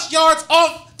 7+ yards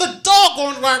off the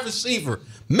doggone wide receiver.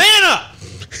 Man up!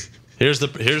 Here's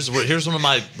one of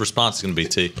my responses going to be,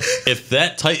 T. If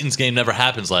that Titans game never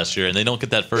happens last year and they don't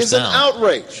get that first down, it's an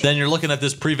outrage. Then you're looking at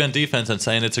this prevent defense and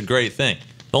saying it's a great thing.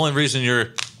 The only reason you're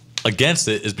against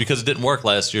it is because it didn't work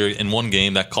last year in one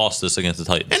game that cost us against the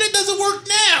Titans. And it doesn't work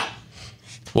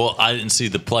Well, I didn't see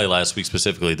the play last week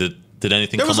specifically. Did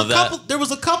anything come of that? There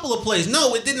was a couple of plays.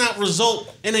 No, it did not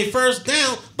result in a first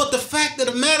down. But the fact of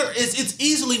the matter is it's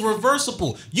easily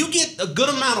reversible. You get a good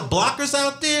amount of blockers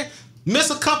out there, miss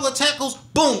a couple of tackles,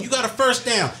 boom, you got a first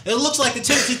down. It looks like the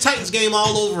Tennessee Titans game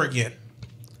all over again.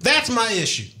 That's my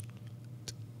issue.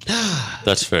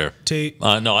 That's fair. T.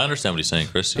 No, I understand what he's saying,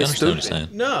 Chris. You understand what he's saying.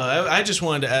 No, I just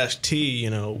wanted to ask T,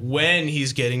 when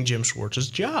he's getting Jim Schwartz's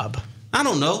job. I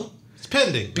don't know. It's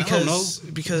pending. Because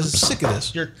I'm sick of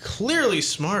this. You're clearly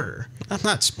smarter I'm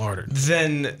not smarter.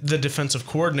 than the defensive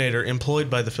coordinator employed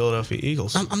by the Philadelphia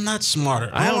Eagles. I'm not smarter.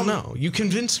 I don't know. You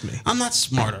convinced me. I'm not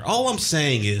smarter. All I'm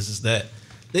saying is that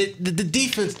the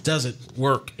defense doesn't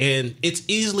work, and it's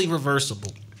easily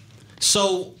reversible.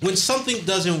 So when something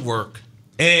doesn't work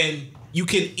and you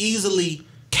can easily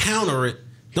counter it,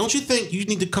 don't you think you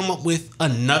need to come up with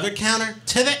another counter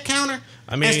to that counter?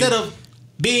 I mean, instead of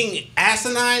being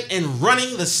asinine and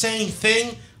running the same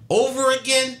thing over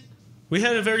again? we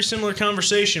had a very similar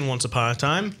conversation once upon a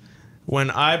time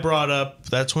when I brought up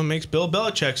that's what makes Bill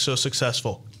Belichick so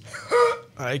successful.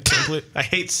 I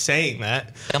hate saying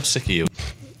that. I'm sick of you.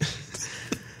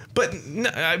 But no,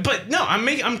 I'm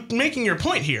making your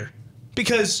point here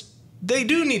because they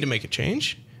do need to make a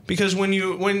change. Because when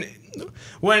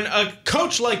a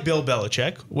coach like Bill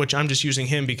Belichick, which I'm just using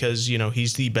him because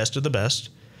he's the best of the best,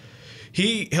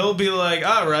 he'll be like,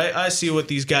 all right, I see what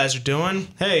these guys are doing.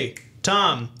 Hey,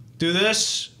 Tom, do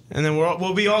this, and then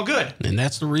we'll be all good. And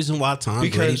that's the reason why Tom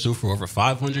Brady threw for over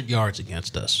 500 yards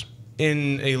against us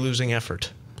in a losing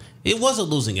effort. It was a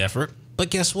losing effort,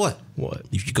 but guess what? What?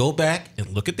 If you go back and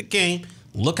look at the game,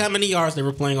 look how many yards they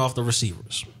were playing off the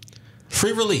receivers.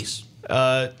 Free release.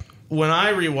 When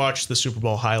I rewatch the Super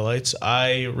Bowl highlights,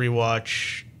 I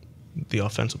rewatch the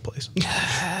offensive plays. All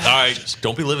right, just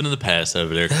don't be living in the past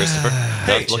over there, Christopher.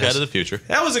 Hey, Look out of the future.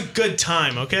 That was a good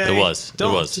time, okay? It was.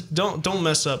 Don't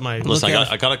mess up my. Listen,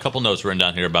 I got a couple notes written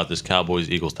down here about this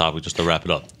Cowboys-Eagles topic just to wrap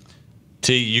it up.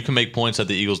 T, you can make points that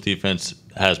the Eagles defense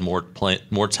has more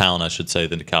talent, I should say,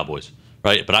 than the Cowboys,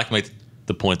 right? But I can make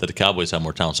the point that the Cowboys have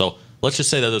more talent. So let's just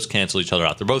say that those cancel each other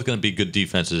out. They're both going to be good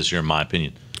defenses this year, in my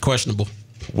opinion. Questionable.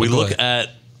 We look at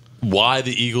why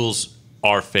the Eagles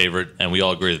are favored, and we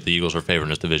all agree that the Eagles are favored in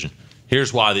this division.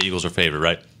 Here's why the Eagles are favored,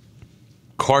 right?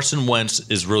 Carson Wentz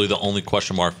is really the only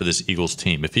question mark for this Eagles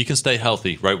team. If he can stay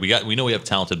healthy, right? We know we have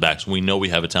talented backs. We know we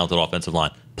have a talented offensive line,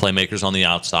 playmakers on the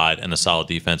outside, and a solid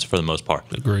defense for the most part.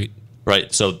 Agreed.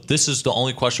 Right. So this is the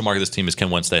only question mark of this team is can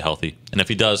Wentz stay healthy, and if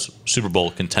he does, Super Bowl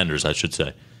contenders, I should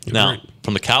say. Agreed. Now,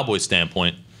 from the Cowboys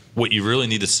standpoint, what you really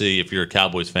need to see if you're a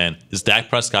Cowboys fan is Dak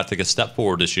Prescott take a step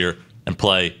forward this year and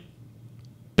play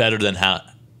better than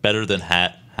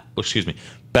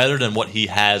what he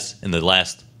has in the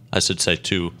last, I should say,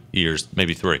 2 years,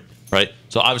 maybe 3, right?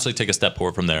 So obviously take a step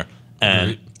forward from there.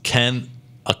 And can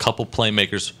a couple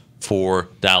playmakers for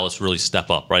Dallas really step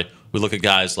up, right? We look at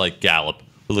guys like Gallup.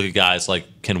 We look at guys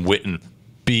like can Witten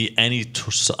be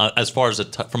as far as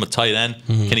from a tight end,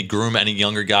 can he groom any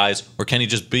younger guys? Or can he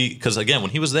just be, because again,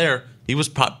 when he was there, he was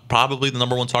probably the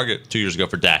number one target 2 years ago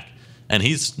for Dak. And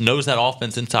he knows that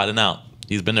offense inside and out.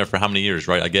 He's been there for how many years,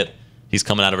 right? I get he's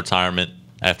coming out of retirement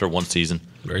after one season.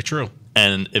 Very true.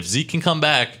 And if Zeke can come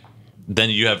back, then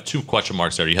you have 2 question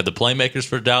marks there. You have the playmakers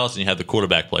for Dallas, and you have the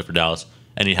quarterback play for Dallas,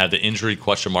 and you have the injury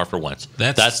question mark for Wentz.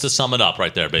 That's to sum it up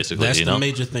right there, basically. That's the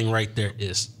major thing right there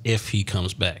is if he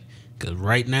comes back. Because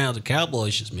right now the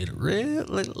Cowboys just made a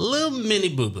little mini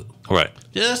boo-boo. Right.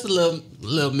 Just a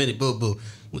little mini boo-boo.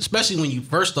 Especially when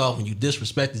you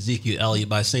disrespect Ezekiel Elliott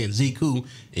by saying Zeke who,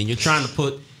 and you're trying to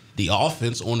put the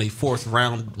offense on a 4th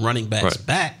round running back's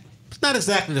back. It's not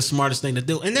exactly the smartest thing to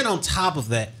do. And then on top of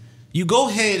that, you go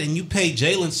ahead and you pay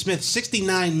Jalen Smith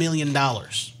 $69 million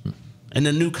in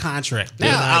a new contract.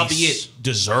 Now, albeit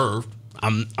deserved,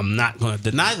 I'm not going to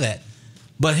deny that.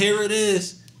 But here it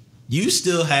is. You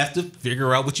still have to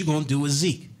figure out what you're going to do with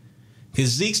Zeke. Because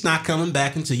Zeke's not coming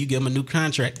back until you give him a new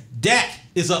contract. Dak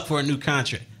is up for a new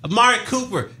contract. Amari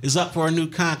Cooper is up for a new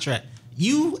contract.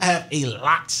 You have a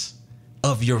lot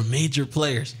of your major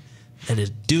players that is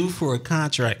due for a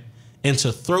contract. And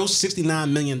to throw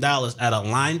 $69 million at a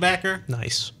linebacker,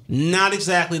 nice, not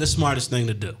exactly the smartest thing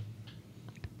to do.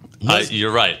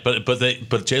 You're right, but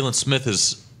Jalen Smith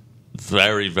is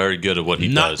very, very good at what he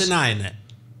does. Not denying that.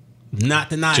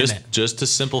 Just to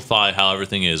simplify how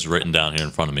everything is written down here in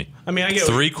front of me. I mean, I get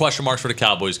 3 question marks for the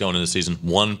Cowboys going into the season.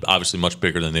 One obviously much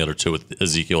bigger than the other 2 with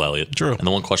Ezekiel Elliott. True. And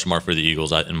the 1 question mark for the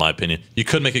Eagles, in my opinion. You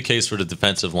could make a case for the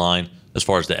defensive line as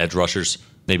far as the edge rushers.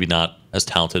 Maybe not as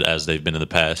talented as they've been in the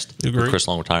past. Agreed. With Chris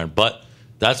Long retiring. But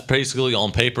that's basically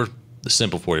on paper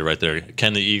simple for you right there.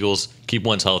 Can the Eagles keep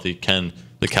Wentz healthy? Can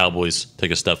the Cowboys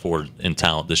take a step forward in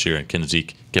talent this year and can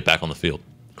Zeke get back on the field.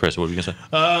 Chris, what were you going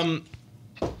to say?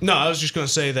 No, I was just going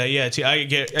to say that, yeah, I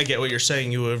get what you're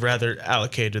saying. You would have rather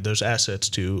allocated those assets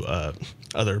to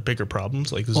other bigger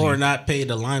problems. Or not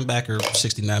paid a linebacker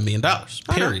 $69 million,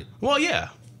 period. Well, yeah.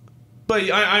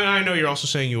 But I know you're also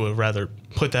saying you would rather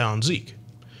put that on Zeke.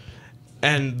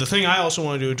 And the thing I also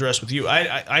wanted to address with you,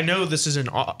 I know this is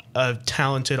a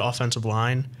talented offensive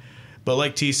line, but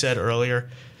like T said earlier,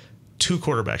 2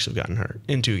 quarterbacks have gotten hurt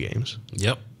in 2 games.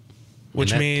 Yep.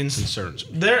 Which means concerns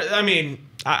me.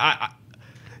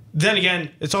 Then again,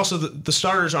 it's also the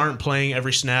starters aren't playing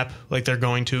every snap like they're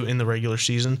going to in the regular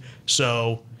season.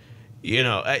 So,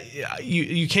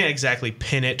 you can't exactly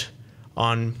pin it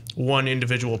on one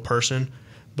individual person.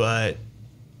 But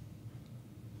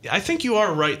I think you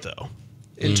are right, though,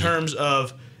 in terms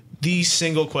of the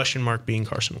single question mark being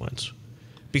Carson Wentz.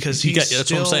 Because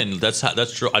that's what I'm saying.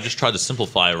 That's true. I just tried to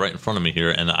simplify it right in front of me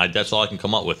here, and that's all I can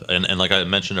come up with. And like I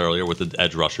mentioned earlier with the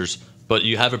edge rushers, but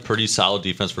you have a pretty solid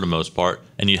defense for the most part,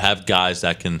 and you have guys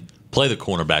that can play the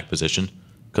cornerback position.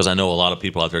 Because I know a lot of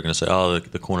people out there are going to say, "Oh,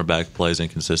 the cornerback play is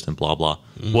inconsistent," blah blah,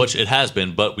 which it has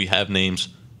been. But we have names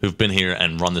who've been here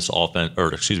and run this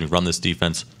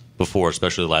defense before,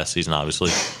 especially last season,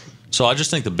 obviously. So I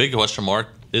just think the big question mark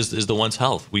is the Wentz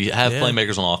health. We have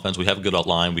playmakers on offense. We have a good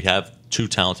line. We have 2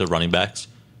 talented running backs,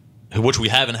 which we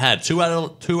haven't had. Two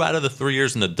out of the 3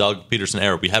 years in the Doug Peterson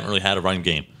era, we haven't really had a running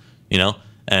game,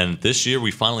 And this year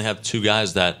we finally have 2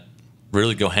 guys that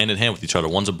really go hand in hand with each other.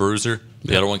 One's a bruiser.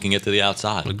 The other one can get to the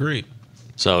outside. Agreed.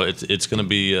 So it's gonna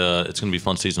be a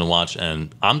fun season to watch,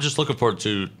 and I'm just looking forward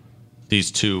to these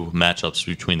 2 matchups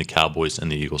between the Cowboys and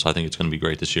the Eagles. I think it's going to be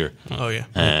great this year. Oh yeah,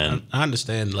 and I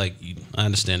understand. I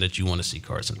understand that you want to see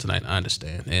Carson tonight. I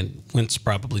understand, and Wentz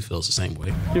probably feels the same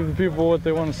way. Give the people what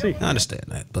they want to see. I understand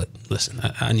that, but listen,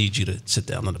 I need you to sit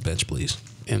down on the bench, please,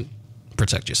 and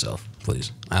protect yourself,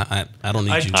 please. I don't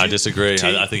need you. I disagree.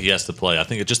 I think he has to play. I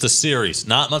think it's just a series.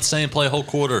 Not saying play a whole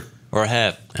quarter or a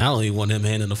half. I don't even want him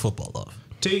handing the football off.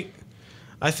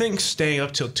 I think staying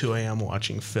up till 2 a.m.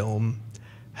 watching film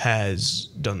has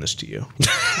done this to you.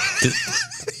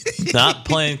 Not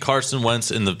playing Carson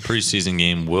Wentz in the preseason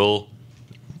game will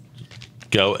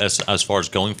go as far as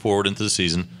going forward into the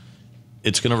season.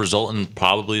 It's going to result in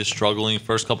probably a struggling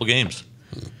first couple games.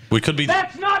 We could be.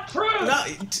 That's not true.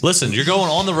 Listen, you're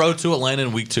going on the road to Atlanta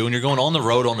in week 2, and you're going on the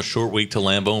road on a short week to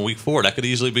Lambeau in week 4. That could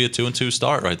easily be a 2-2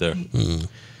 start right there.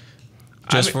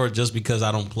 Just because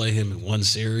I don't play him in one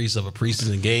series of a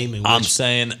preseason game. I'm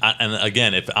saying, and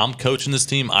again, if I'm coaching this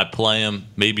team, I play him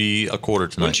maybe a quarter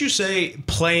tonight. Wouldn't you say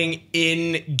playing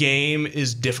in game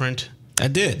is different? I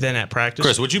did. Than at practice.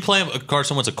 Chris, would you play him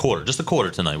Carson Wentz a quarter? Just a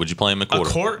quarter tonight. Would you play him a quarter?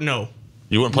 A quarter? No.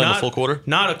 You wouldn't play him a full quarter?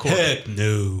 Not a quarter. Heck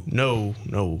no.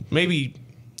 No. Maybe.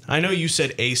 I know you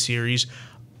said a series.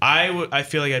 I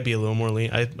feel like I'd be a little more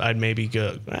lean. I'd maybe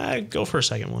go for a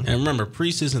second one. And remember,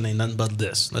 preseason ain't nothing but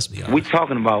this. Let's be honest. We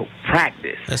talking about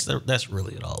practice. That's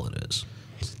really all it is.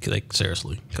 Like,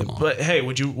 seriously, come on. But hey,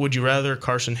 would you rather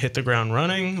Carson hit the ground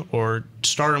running or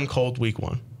start him cold week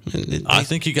 1? I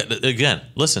think you got again.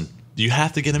 Listen, you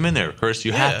have to get him in there, Chris.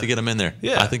 You have to get him in there.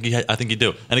 Yeah, I think you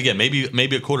do. And again,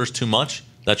 maybe a quarter's too much.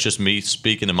 That's just me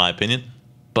speaking, in my opinion.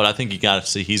 But I think he's got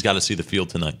to see the field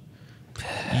tonight.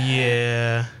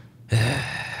 Yeah.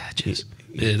 Jeez.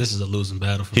 Yeah, this is a losing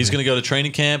battle for He's me. going to go to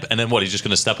training camp, and then what? He's just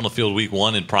going to step on the field week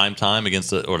 1 in prime time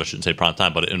against or I shouldn't say prime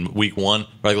time, but in week 1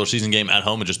 regular season game at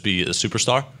home and just be a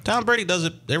superstar. Tom Brady does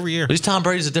it every year. But Tom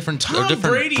Brady's a different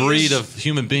breed of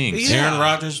human beings. Yeah. Aaron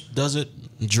Rodgers does it.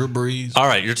 Drew Brees. All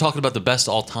right, you're talking about the best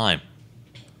all time.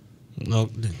 No,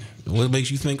 what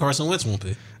makes you think Carson Wentz won't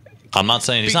be? I'm not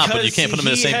saying he's not, but you can't put him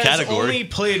in the same category. He has only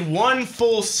played 1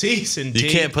 full season. You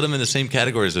can't put him in the same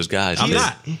category as those guys. I'm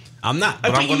not.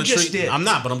 But I'm going to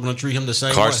treat him the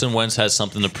same way. Carson Wentz has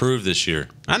something to prove this year.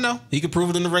 I know. He could prove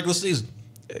it in the regular season.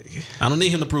 I don't need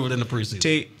him to prove it in the preseason.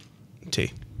 T,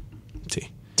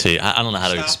 I don't know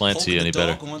how to explain it to you any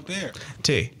better.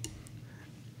 T,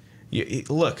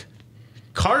 look,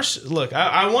 Carson. Look,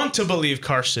 I want to believe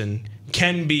Carson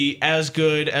can be as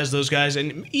good as those guys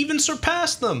and even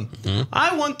surpass them. Mm-hmm.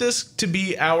 I want this to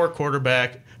be our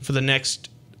quarterback for the next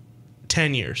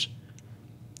 10 years.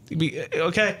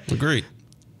 Okay? Agreed.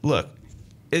 Look,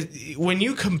 when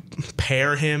you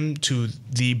compare him to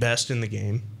the best in the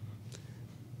game,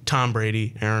 Tom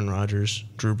Brady, Aaron Rodgers,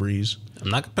 Drew Brees. I'm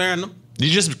not comparing them.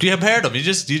 You compared them. You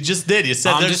just did. You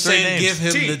said I'm there's just three saying names.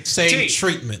 give him the same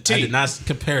treatment. I did not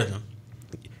compare them.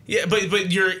 Yeah,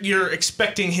 but you're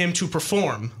expecting him to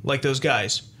perform like those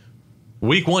guys.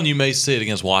 Week 1, you may see it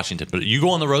against Washington, but you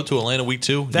go on the road to Atlanta week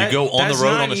 2. You go on the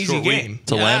road on a short week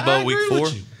to Lambeau week 4.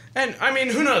 And I mean,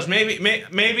 who knows?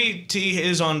 Maybe T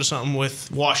is onto something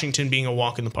with Washington being a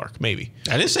walk in the park. Maybe.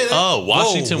 I didn't say that. Oh,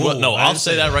 Washington. Whoa, No, I I'll didn't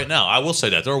say that right now. I will say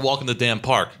that. They're a walk in the damn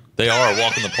park. They are a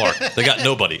walk in the park. They got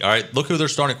nobody. All right. Look who their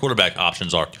starting quarterback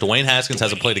options are. Dwayne Haskins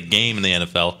hasn't played a game in the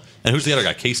NFL. And who's the other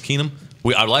guy? Case Keenum.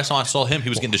 Last time I saw him, he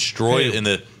was getting destroyed in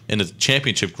the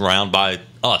championship round by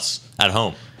us at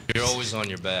home. You're always on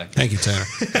your back. Thank you, Tanner.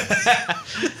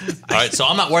 All right, so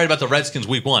I'm not worried about the Redskins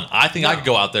week 1. I think I could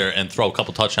go out there and throw a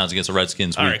couple touchdowns against the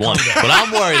Redskins week 1. What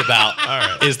I'm worried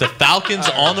about is the Falcons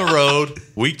on the road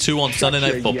week 2 on Sunday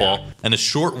Night Football and a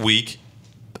short week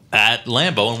at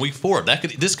Lambeau in week 4.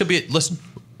 This could be listen.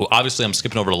 Well, obviously I'm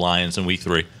skipping over the Lions in week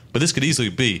 3, but this could easily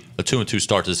be a 2-2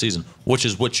 start to the season, which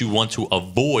is what you want to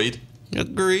avoid.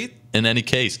 Agreed. In any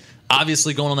case,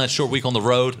 obviously going on that short week on the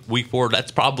road, week 4, that's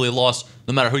probably a loss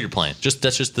no matter who you're playing.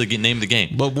 That's just the name of the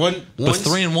game. But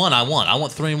 3-1, I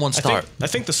want 3-1 start. I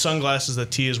think the sunglasses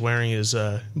that T is wearing is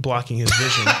blocking his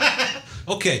vision.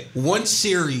 Okay, one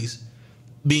series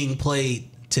being played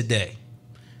today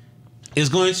is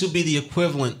going to be the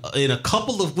equivalent in a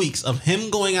couple of weeks of him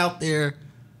going out there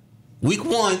week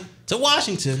 1 to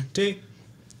Washington. T.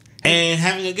 And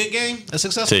having a good game, a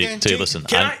successful game. T, listen.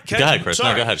 Go ahead, Chris.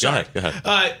 Go ahead.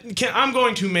 I'm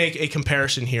going to make a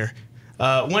comparison here.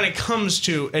 When it comes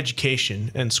to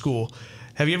education and school,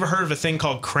 have you ever heard of a thing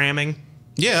called cramming?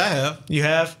 Yeah, I have. You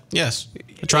have? Yes.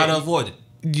 I try to avoid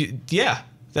it. Yeah.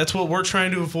 That's what we're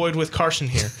trying to avoid with Carson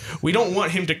here. We don't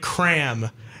want him to cram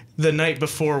the night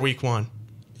before week 1.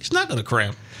 He's not going to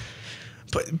cram.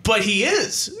 But he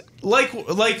is. Like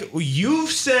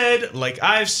you've said, like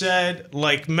I've said,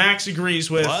 like Max agrees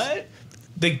with. What?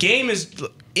 The game is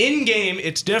in game.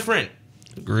 It's different.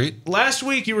 Agreed. Last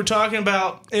week you were talking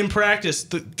about in practice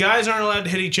the guys aren't allowed to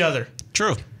hit each other.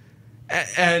 True.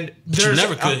 And you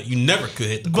never could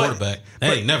hit the quarterback.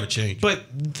 That ain't never changed. But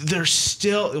there's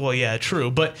still true.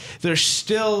 But there's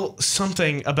still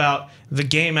something about the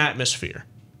game atmosphere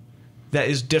that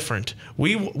is different.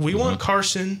 We want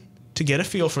Carson to get a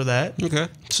feel for that, okay,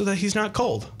 so that he's not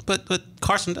cold. But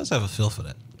Carson does have a feel for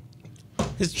that.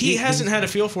 He hasn't had a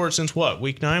feel for it since what,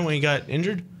 week 9 when he got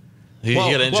injured? He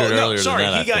got injured earlier than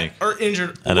that, I think. He got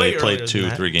injured and then way he played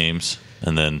earlier 2-3 games,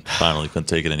 and then finally couldn't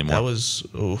take it anymore. That was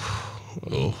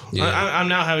yeah. I'm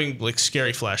now having like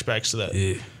scary flashbacks to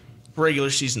that regular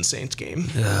season Saints game.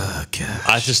 Gosh.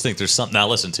 I just think there's something. Now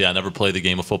listen, T, I never played the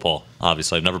game of football.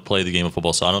 Obviously, I've never played the game of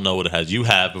football, so I don't know what it has. You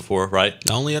have before, right?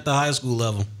 Only at the high school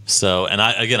level. So, and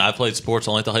I played sports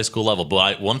only at the high school level.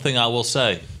 But one thing I will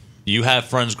say, you have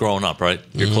friends growing up, right?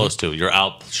 You're close to. You're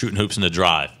out shooting hoops in the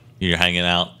drive. You're hanging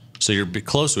out. So you're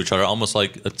close to each other, almost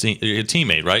like a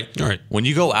teammate, right? All right. When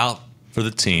you go out for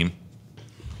the team,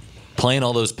 playing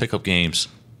all those pickup games,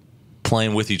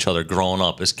 playing with each other, growing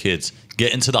up as kids,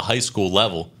 getting to the high school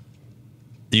level,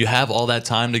 you have all that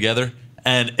time together.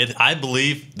 And I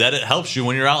believe that it helps you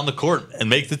when you're out on the court and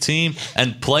make the team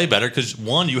and play better because,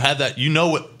 one, you have that, you know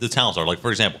what the talents are. Like,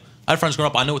 for example, I had friends growing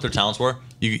up, I know what their talents were.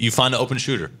 You find an open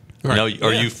shooter. Right.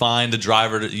 Or you find the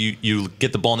driver, you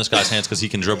get the ball in this guy's hands because he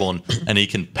can dribble and he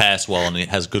can pass well and he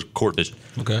has good court vision.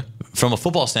 Okay. From a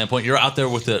football standpoint, you're out there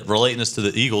with the relatedness to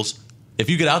the Eagles. If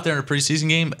you get out there in a preseason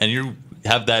game and you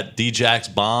have that D-Jacks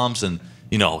bombs and,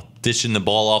 dishing the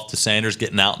ball off to Sanders,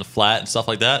 getting out in the flat and stuff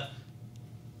like that,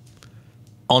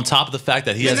 on top of the fact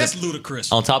that that's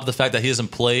ludicrous. On top of the fact that he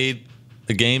hasn't played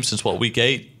a game since week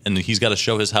 8, and he's got to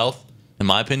show his health. In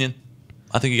my opinion,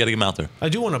 I think you got to get him out there. I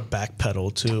do want to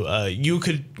backpedal to. You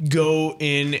could go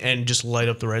in and just light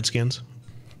up the Redskins.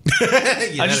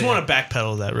 I just want to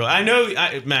backpedal that. Really, I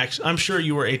know, Max. I'm sure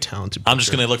you were a talented pitcher. I'm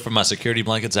just going to look for my security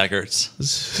blanket, Zach Ertz.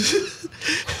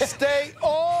 Stay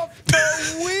off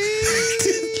the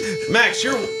weed. Max,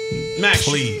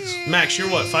 please. Max, you're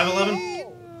what? 5'11"?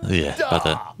 Yeah, about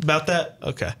that. About that?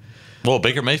 Okay. Well,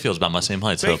 Baker Mayfield's about my same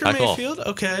height, so Baker back Mayfield, off.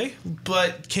 Okay,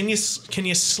 but can you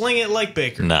sling it like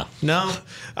Baker? No.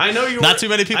 I know you. Not too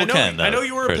many people can. Though, I know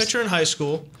you were Chris. a pitcher in high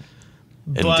school.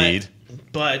 Indeed.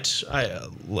 But I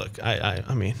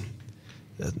mean,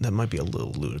 that might be a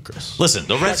little ludicrous. Listen,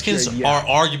 the Redskins are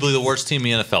arguably the worst team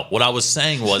in the NFL. What I was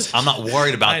saying was, I'm not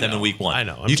worried about them in week 1. I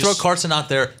know. You throw Carson out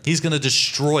there, he's going to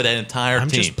destroy that entire team. I'm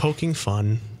just poking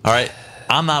fun. All right.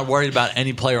 I'm not worried about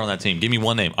any player on that team. Give me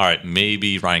one name. All right,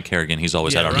 maybe Ryan Kerrigan. He's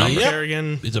always had our number.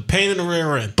 Kerrigan. He's a pain in the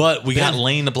rear end. But we got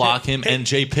Lane to block him and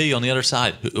JP on the other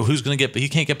side. Who's going to get? He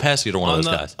can't get past either one of those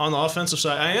guys. On the offensive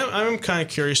side, I'm kind of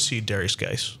curious to see Darius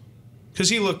Geis because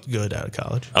he looked good out of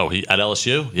college. Oh, he at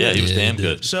LSU? Yeah, he was damn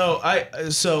good.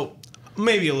 So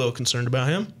maybe a little concerned about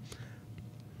him.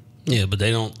 Yeah, but they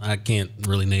don't. I can't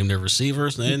really name their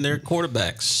receivers and their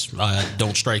quarterbacks.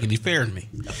 Don't strike any fear in me.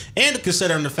 And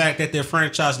considering the fact that their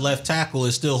franchise left tackle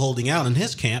is still holding out in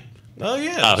his camp. Oh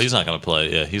yeah. Oh, he's not going to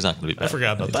play. Yeah, he's not going to be back. I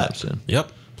forgot about that. Soon.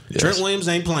 Yep. Yes. Trent Williams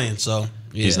ain't playing, so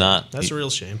yeah. He's not. That's a real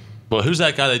shame. Well, who's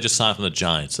that guy they just signed from the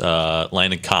Giants?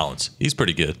 Landon Collins. He's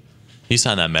pretty good. He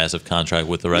signed that massive contract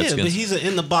with the Redskins. Yeah, but he's an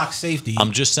in-the-box safety.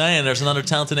 I'm just saying, there's another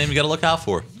talented name you got to look out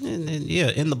for. Yeah,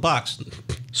 in the box.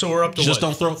 So we're up to Just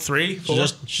don't throw 3, 4.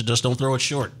 Just don't throw it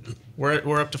short.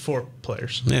 We're up to 4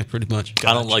 players. Yeah, pretty much.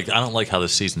 I don't like how the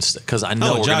season's because I know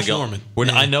we're going Josh to go. Norman.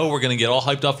 I know we're going to get all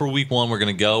hyped up for week 1. We're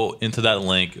going to go into that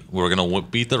link. We're going to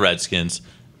beat the Redskins,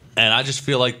 and I just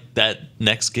feel like that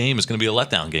next game is going to be a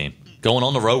letdown game. Going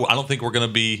on the road, I don't think we're going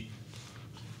to be,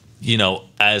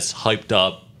 as hyped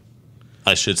up.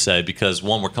 I should say, because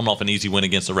one, we're coming off an easy win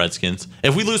against the Redskins.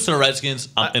 If we lose to the Redskins,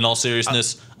 in all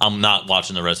seriousness, I'm not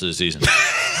watching the rest of the season.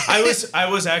 I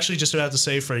was actually just about to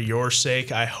say, for your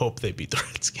sake, I hope they beat the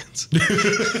Redskins.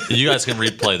 You guys can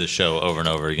replay the show over and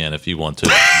over again if you want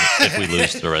to. If we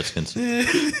lose to the Redskins,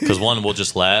 because one, we'll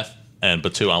just laugh,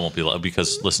 but two, I won't be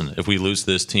because listen, if we lose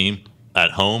this team at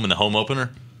home in the home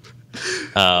opener.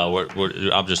 I'll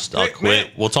quit.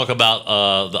 Man. We'll talk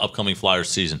about the upcoming Flyers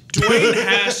season. Dwayne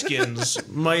Haskins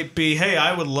might be. Hey,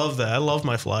 I would love that. I love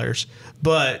my Flyers,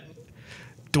 but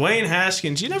Dwayne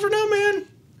Haskins, you never know, man.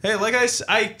 Hey, like I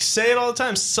say it all the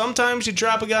time. Sometimes you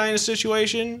drop a guy in a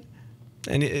situation,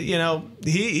 and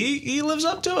he lives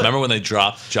up to it. Remember when they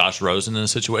dropped Josh Rosen in a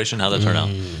situation? How'd that turn out?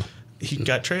 He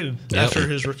got traded after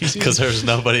his rookie season because there was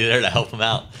nobody there to help him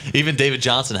out. Even David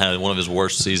Johnson had one of his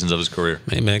worst seasons of his career.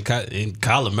 Hey, man,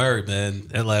 Kyler Murray, man,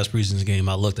 that last preseason game,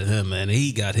 I looked at him, man.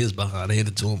 He got his behind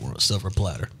handed to him on a silver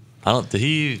platter. Did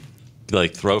he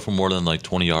throw for more than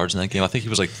 20 yards in that game? I think he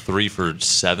was 3 for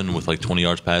 7 with 20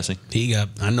 yards passing.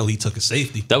 I know he took a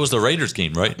safety. That was the Raiders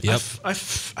game, right? Yep. I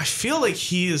feel like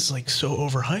he is so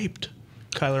overhyped,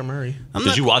 Kyler Murray.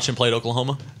 Did you watch him play at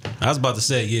Oklahoma? I was about to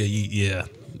say, yeah.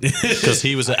 Because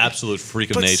he was an absolute freak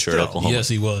of nature at Oklahoma. Yes,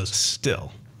 he was.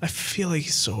 Still, I feel like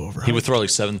he's so overhyped. He would throw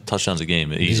 7 touchdowns a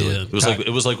game easily. Yeah. It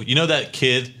was like that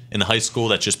kid in high school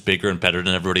that's just bigger and better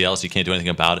than everybody else. You can't do anything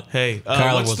about it. Hey,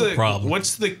 Kyler was the problem.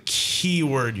 What's the key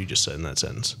word you just said in that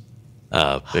sentence?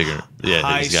 Bigger. Yeah,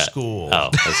 high school.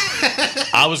 Oh,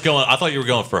 I thought you were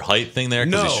going for height thing there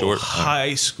because he's short.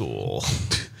 High school.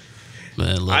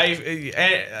 Man,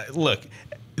 look. Look.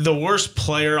 The worst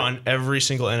player on every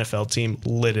single NFL team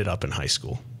lit it up in high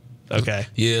school. Okay.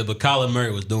 Yeah, but Kyler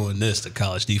Murray was doing this to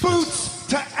college defense. Boots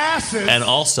to asses. And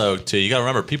also, too, you got to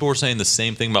remember, people were saying the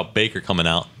same thing about Baker coming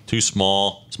out. Too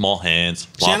small hands,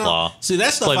 blah, blah. See,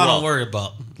 that stuff I don't worry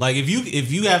about. Like, if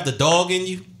you have the dog in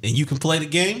you and you can play the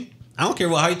game, I don't care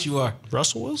what height you are.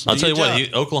 Russell Wilson. I'll tell you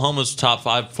what, Oklahoma's top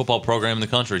 5 football program in the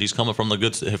country. He's coming from from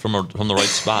the right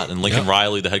spot. And Lincoln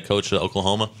Riley, the head coach of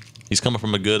Oklahoma, he's coming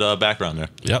from a good background there.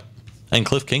 Yep. And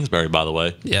Cliff Kingsbury, by the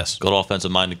way. Yes. Good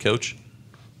offensive-minded coach.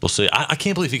 We'll see. I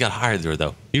can't believe he got hired there,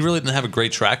 though. He really didn't have a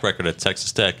great track record at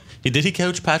Texas Tech. Did he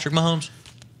coach Patrick Mahomes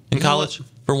in college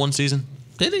for one season?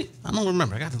 Did he? I don't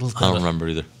remember. I got to look that I don't up. remember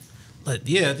either. But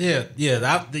yeah.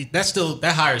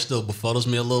 That hire still befuddles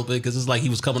me a little bit because it's like he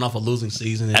was coming off a losing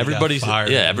season. And Everybody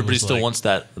still wants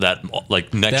wants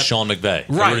that next Sean McVay. Right.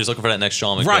 Everybody's looking for that next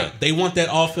Sean McVay. Right. They want that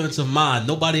offensive mind.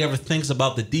 Nobody ever thinks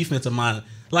about the defensive mind.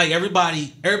 Like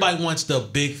everybody wants the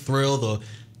big thrill,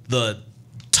 the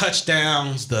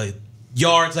touchdowns, the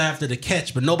yards after the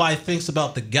catch, but nobody thinks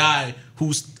about the guy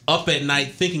who's up at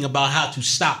night thinking about how to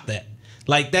stop that.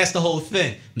 Like that's the whole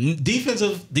thing.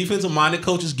 Defensive minded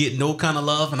coaches get no kind of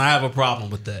love, and I have a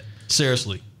problem with that.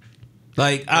 Seriously.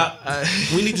 Like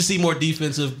we need to see more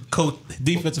defensive head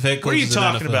coaches. What are you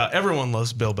talking about? Everyone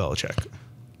loves Bill Belichick.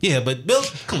 Yeah, but Bill,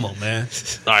 come on, man.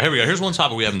 All right, here we go. Here's one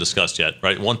topic we haven't discussed yet,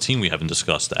 right? One team we haven't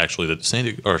discussed, actually, the San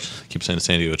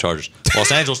Diego Chargers.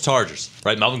 Los Angeles Chargers,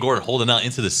 right? Melvin Gordon holding out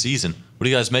into the season. What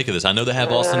do you guys make of this? I know they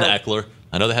have Austin Eckler.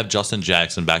 I know they have Justin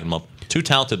Jackson backing them up. 2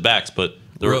 talented backs, but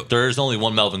there is only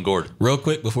one Melvin Gordon. Real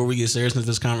quick, before we get serious into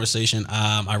this conversation,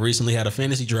 I recently had a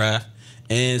fantasy draft,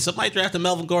 and somebody drafted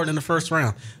Melvin Gordon in the first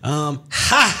round.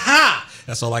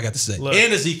 That's all I got to say. Look,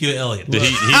 and Ezekiel Elliott. He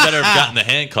better have gotten the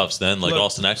handcuffs then, like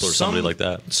Austin Eckler or somebody like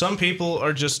that. Some people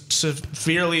are just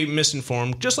severely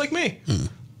misinformed, just like me.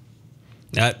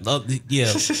 Yeah. Of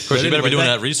course, you better be doing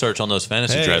that research on those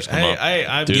fantasy drafts coming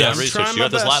up. Do that research. You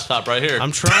got this laptop right here.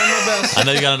 I'm trying my best. I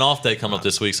know you got an off day coming up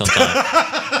this week sometime.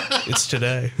 It's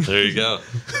today. There you go.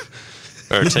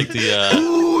 Or take the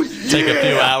Take a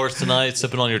few hours tonight,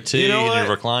 sipping on your tea in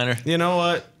your recliner. You know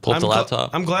what? Pull up the laptop.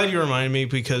 I'm glad you reminded me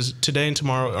because today and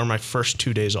tomorrow are my first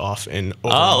 2 days off in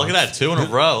over Oh, look at that. 2 in a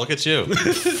row. Look at you.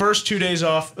 First 2 days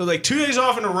off. Like 2 days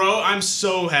off in a row. I'm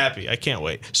so happy. I can't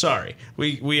wait. Sorry.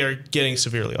 We are getting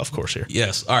severely off course here.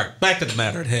 Yes. All right. Back to the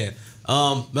matter at hand.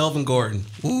 Melvin Gordon.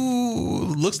 Ooh,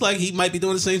 looks like he might be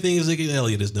doing the same thing as Ziggy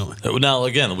Elliott is doing. Now,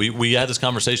 again, we had this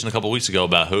conversation a couple weeks ago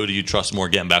about who do you trust more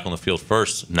getting back on the field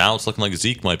first. Now it's looking like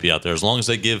Zeke might be out there. As long as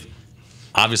they give,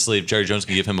 obviously, if Jerry Jones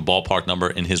can give him a ballpark number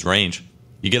in his range,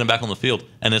 you get him back on the field.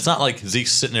 And it's not like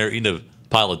Zeke's sitting there eating a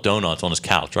pile of donuts on his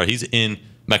couch, right? He's in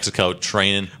Mexico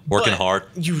training, working hard,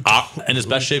 in his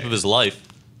best shape of his life.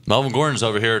 Melvin Gordon's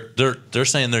over here. They're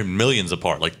saying they're millions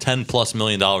apart, like $10+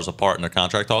 million apart in their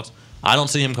contract talks. I don't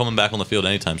see him coming back on the field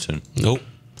anytime soon. Nope.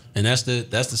 And that's the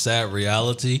sad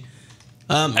reality.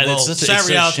 And it's sad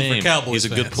reality for Cowboys He's a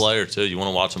fans. good player too. You want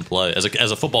to watch him play as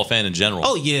a football fan in general.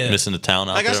 Oh yeah, missing the town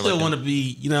out like there. I still want to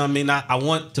be. You know, what I mean, I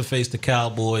want to face the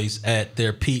Cowboys at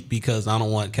their peak because I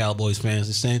don't want Cowboys fans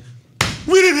to saying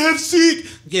we didn't have Zeke.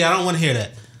 Yeah, I don't want to hear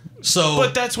that. So,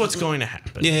 But that's what's going to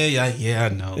happen. Yeah, I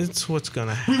know. It's what's going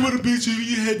to happen. We would have beat you if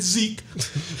you had Zeke.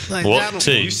 Like, Well,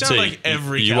 T, You sound like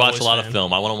every you watch a lot Cowboys of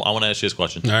film. I want to ask you this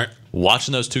question. All right.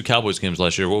 Watching those 2 Cowboys games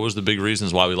last year, what was the big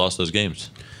reasons why we lost those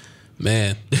games?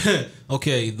 Man.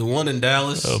 Okay, the one in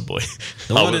Dallas. Oh, boy.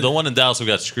 The one in Dallas, we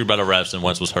got screwed by the refs and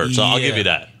Wentz was hurt. So I'll give you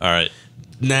that. All right.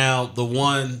 Now, the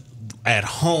one at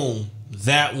home,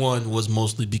 that one was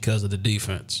mostly because of the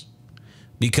defense.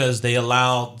 Because they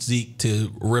allowed Zeke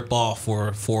to rip off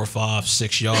for 4, 5,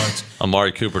 6 yards.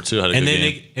 Amari Cooper, too, had a good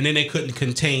game. And then they couldn't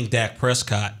contain Dak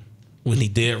Prescott when he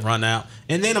did run out.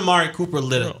 And then Amari Cooper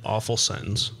lit it. Awful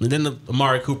sentence. And then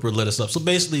Amari Cooper lit us up. So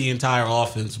basically, the entire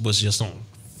offense was just on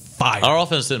fire. Our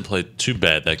offense didn't play too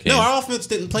bad that game. No, our offense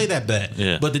didn't play that bad.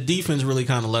 Yeah. But the defense really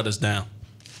kind of let us down.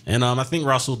 And I think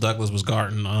Russell Douglas was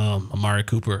guarding Amari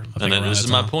Cooper. And then this is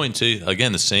my point, too.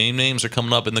 Again, the same names are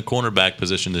coming up in the cornerback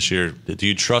position this year. Do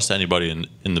you trust anybody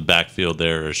in the backfield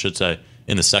there, or I should say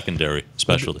in the secondary,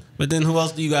 especially? But then who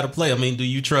else do you got to play? I mean, do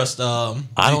you trust? I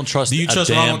don't trust. Do you trust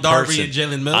Ronald Darby and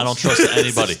Jalen Mills? I don't trust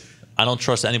anybody. I don't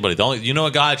trust anybody. You know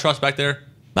a guy I trust back there?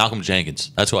 Malcolm Jenkins.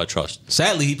 That's who I trust.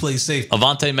 Sadly, he plays safe.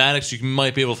 Avonte Maddox, you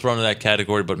might be able to throw into that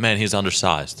category, but man, he's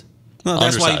undersized. No,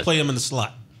 that's why you play him in the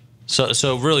slot.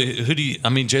 So really, who do you? I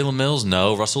mean, Jalen Mills,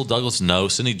 no. Russell Douglas, no.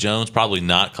 Sidney Jones, probably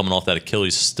not. Coming off that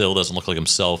Achilles, still doesn't look like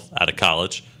himself out of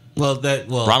college.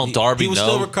 Ronald Darby, he was no.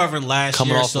 still recovering last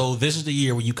Coming year, off so this is the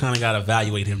year where you kind of got to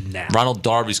evaluate him now. Ronald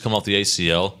Darby's coming off the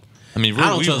ACL. I mean, I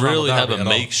don't we trust really Ronald have Darby a at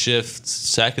all. makeshift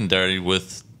secondary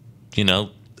with,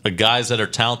 guys that are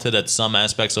talented at some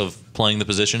aspects of playing the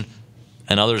position,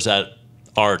 and others that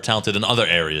are talented in other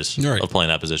areas Right. of playing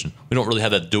that position. We don't really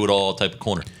have that do-it-all type of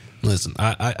corner. Listen,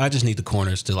 I just need the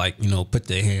corners to put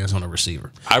their hands on a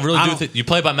receiver. I really do think you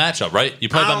play by matchup, right? You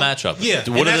play by matchup. Yeah, What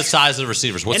and are the that's- size of the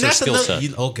receivers? What's And their that's skill another-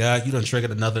 set? oh God, you done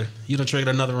triggered another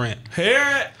rant. Hear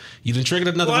it. You done triggered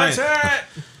another Let's rant. hear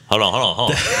it. Hold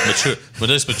on.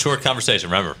 mature conversation.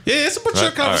 Remember? Yeah, it's a mature Right, all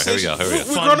right, conversation. here we go.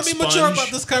 We're Fun going to be mature sponge.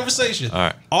 about this conversation. All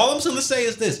right. All I'm going to say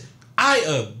is this: I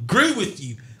agree with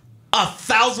you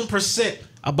 1,000%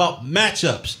 about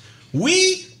matchups.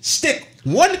 We stick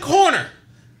one corner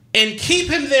and keep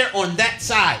him there on that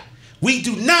side. We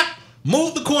do not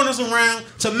move the corners around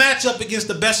to match up against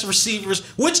the best receivers,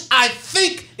 which I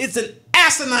think is an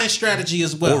asinine strategy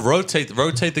as well. Or rotate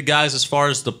the guys as far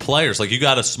as the players. Like you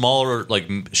got a smaller,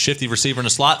 shifty receiver in the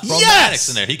slot. Throw Yes! Maddox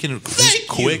in there. He's Thank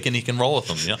quick you. and he can roll with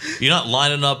them. You're not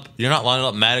lining up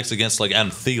Maddox against Adam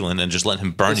Thielen and just letting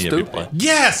him burn That's you every stupid. play.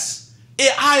 Yes,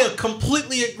 I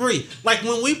completely agree. Like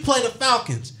when we play the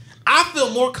Falcons, I feel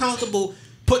more comfortable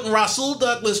putting Rasul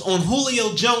Douglas on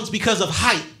Julio Jones because of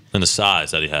height. And the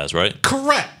size that he has, right?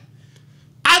 Correct.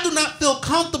 I do not feel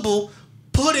comfortable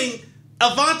putting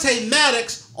Avonte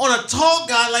Maddox on a tall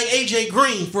guy like AJ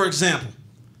Green, for example.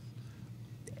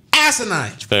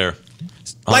 Asinine. Fair.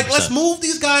 100%. Like, let's move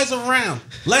these guys around.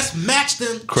 Let's match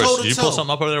them Chris, toe to toe. you pull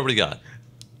something up over there? What do you got?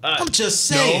 I'm just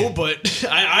saying. No, but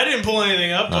I didn't pull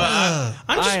anything up. But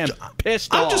I am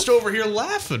pissed I'm off. just over here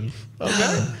laughing.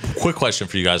 Okay. Quick question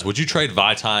for you guys. Would you trade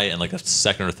Vitae and a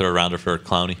second or third rounder for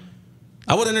Clowney?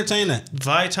 I would entertain that.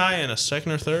 Vitae in a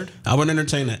second or third? I would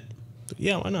entertain that.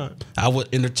 Yeah, why not? I would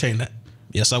entertain that.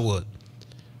 Yes, I would.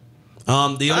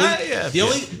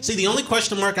 The only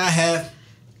question mark I have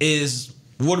is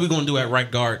what are we going to do at right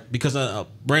guard? Because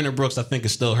Brandon Brooks, I think,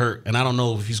 is still hurt, and I don't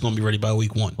know if he's going to be ready by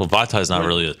week 1. Well, Vitai's not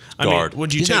really a guard.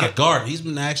 Would you He's take not a guard. He's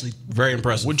been actually very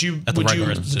impressive. Would you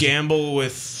gamble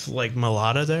with like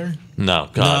Mulata there? No,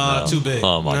 God, no. Too big.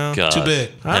 Oh my God, too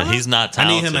big. And he's not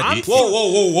talented. I need him.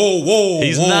 Whoa!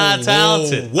 He's not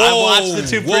talented. I watched the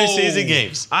 2 preseason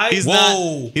games. He's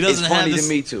not. He doesn't have funny this. to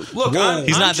me too. Look,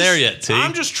 He's not there yet, T.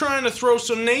 I'm just trying to throw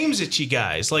some names at you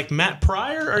guys, like Matt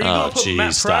Pryor. Are you going to put geez,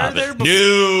 Matt Pryor stop there? it.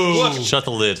 Look, Shut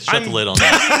the lid. Shut the lid on I'm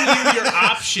that. giving you your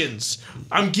options.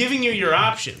 I'm giving you your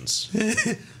options.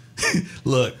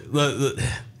 Look.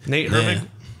 Nate Man. Herbig.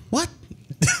 What?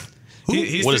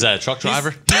 What is that? A truck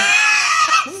driver?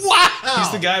 Wow!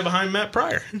 He's the guy behind Matt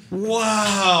Pryor.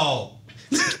 Wow!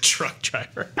 Truck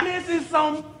driver. This is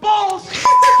some bullshit.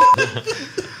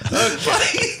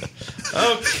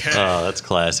 Okay. Oh, that's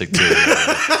classic too.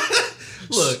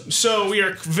 Look, So we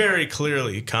are very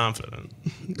clearly confident.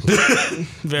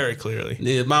 Very clearly.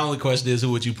 yeah, my only question is,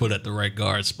 who would you put at the right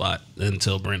guard spot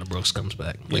until Brandon Brooks comes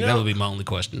back? Like, that would be my only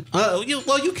question.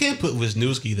 You can't put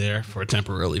Wisniewski there for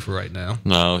temporarily for right now.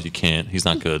 No, you can't. He's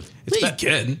not good. You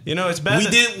can. You know, it's bad. We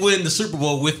did win the Super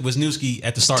Bowl with Wisniewski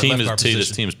at the start. Left guard position.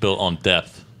 This team's built on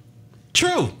depth.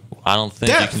 True. I don't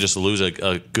think you Depth. can just lose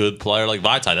a good player like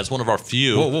Vaitai. That's one of our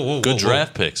few good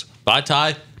draft picks.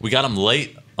 Vaitai, we got him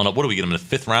late on what do we get him in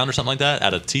the 5th round or something like that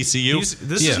out of TCU?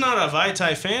 This is not a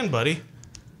Vaitai fan, buddy.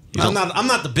 I'm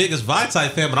not the biggest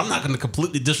Vaitai fan, but I'm not going to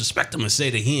completely disrespect him and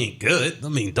say that he ain't good. I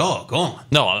mean, doggone.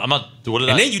 No, I'm not. What did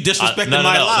And then you disrespected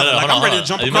my life. Like, I'm ready to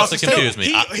jump across the confuse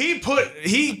stage. me.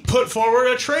 He put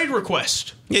forward a trade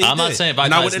request. Yeah, I'm not saying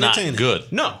Vaitai's not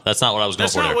good. No. That's not what I was going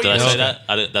That's for not there. what Did I you say said. that?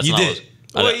 I didn't, that's You not did.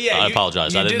 I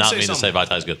apologize. I did not mean to say something.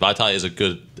 Vaitai's good. Vaitai is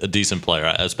a decent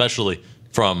player, especially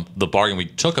from the bargain we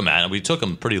took him at. And we took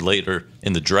him pretty later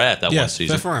in the draft that one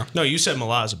season. 5th round. No, you said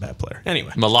Malata's a bad player.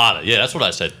 Anyway. Malata. Yeah, that's what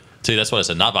I said. See, that's what I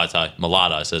said. Not Vaitai.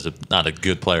 Malata, I said, is not a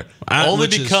good player. Only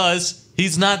because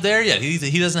he's not there yet.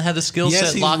 He doesn't have the skill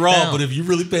set locked raw, down. but if you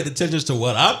really paid attention to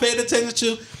what I paid attention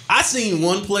to, I seen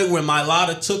one play where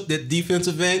Mailata took that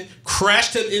defensive end,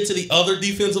 crashed him into the other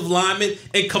defensive lineman,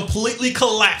 and completely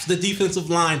collapsed the defensive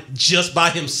line just by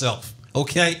himself.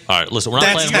 Okay? All right, listen, we're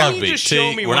not playing Can you rugby. just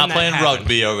show me We're when not that playing happened?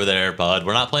 rugby over there, bud.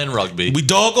 We're not playing rugby. We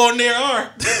doggone there are.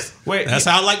 Wait, That's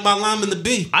how I like my lineman to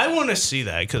be. I want to see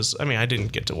that because I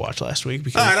didn't get to watch last week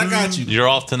because All right, I got you. You're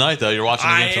off tonight, though. You're watching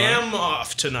the I game tonight. am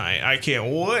off tonight. I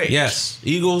can't wait. Yes.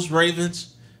 Eagles,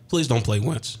 Ravens. Please don't play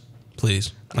Wentz.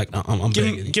 Please. Like, I'm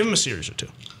begging you. Give him a series or 2.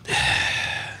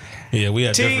 Yeah, we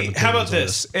had T, different how about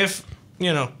opinions on this? If,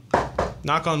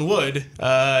 knock on wood,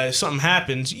 something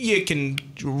happens, you can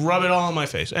rub it all on my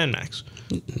face and Max.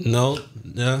 No,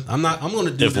 I'm not. I'm going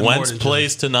to do. If more Wentz than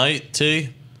plays tonight, T,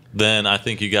 then I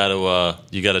think you got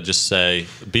to just say,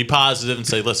 be positive and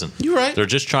say, listen, You're right. They're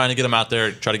just trying to get him out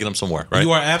there, try to get him some work, right?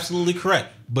 You are absolutely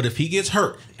correct. But if he gets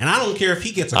hurt, and I don't care if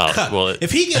he gets a cut. well,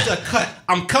 if he gets a cut,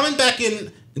 I'm coming back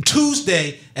in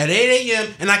Tuesday at 8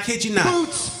 a.m. and I kid you not,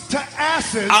 Boots to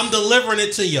asses. I'm delivering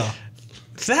it to y'all.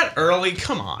 Is that early?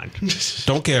 Come on.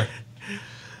 Don't care.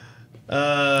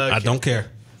 I don't care.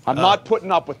 I'm not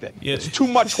putting up with it. yeah. It's too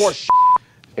much horse shit.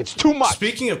 It's too much.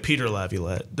 Speaking of Peter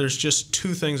Laviolette, there's just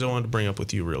 2 things I wanted to bring up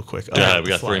with you real quick. Go ahead, about we the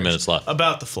got 3 Flyers. minutes left.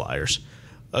 About the Flyers.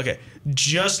 Okay,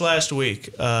 just last week,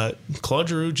 Claude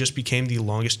Giroux just became the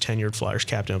longest tenured Flyers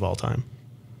captain of all time.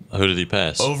 Who did he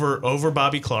pass? Over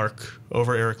Bobby Clark,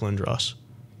 over Eric Lindros.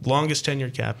 Longest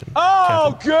tenured captain.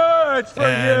 Oh, good for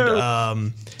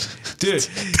And, dude,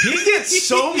 he gets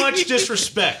so much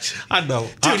disrespect. I know.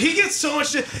 Dude, he gets so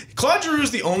much. Claude Giroux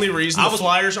is the only reason the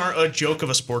Flyers aren't a joke of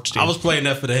a sports team. I was playing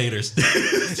that for the haters.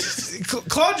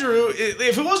 Claude Giroux,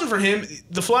 if it wasn't for him,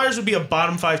 the Flyers would be a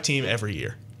bottom 5 team every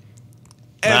year.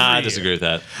 I disagree with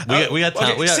that. We got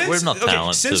talent. Okay, We're not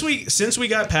talent. Since we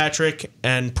got Patrick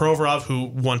and Provorov, who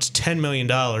wants $10 million.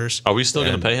 Are we still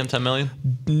going to pay him $10 million?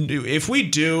 If we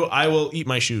do, I will eat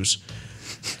my shoes.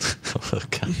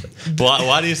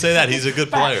 Why do you say that? He's a good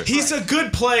player. He's a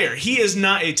good player. He is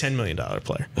not a $10 million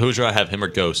player. Who would you rather have, him or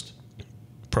Ghost?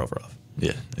 Provorov.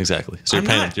 Yeah, exactly. So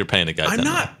you're paying the guy. I'm $10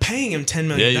 not paying him $10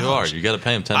 million. Yeah, you are. You got to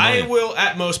pay him $10 million. I will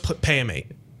at most pay him 8.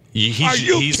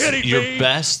 He's your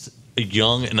best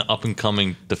young and up and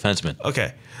coming defenseman.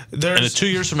 Okay. And in 2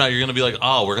 years from now, you're going to be like,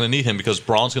 oh, we're going to need him because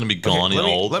Braun's going to be gone and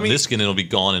old. Niskin will be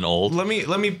gone and old. Let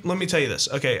me tell you this.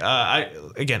 Okay, I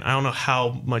don't know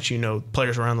how much you know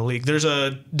players around the league. There's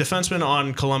a defenseman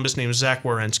on Columbus named Zach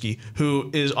Werenski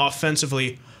who is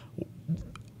offensively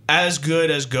as good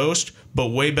as Ghost, but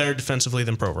way better defensively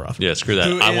than Provorov. Yeah, screw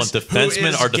that. I want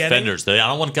defensemen or defenders. I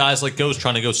don't want guys like Ghost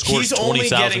trying to go score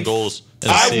 20,000 goals in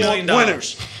a $5 season. million.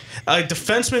 A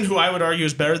defenseman who I would argue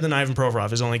is better than Ivan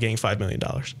Provorov is only getting $5 million.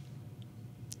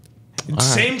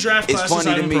 Same draft It's class as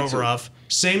funny to Ivan me, too. Provorov.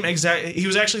 Same exact. He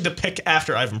was actually the pick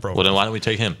after Ivan Provorov. Well, then why don't we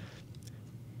take him?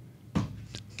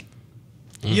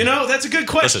 You know, that's a good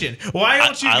question. Listen, Why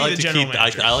don't you I be like the to general keep.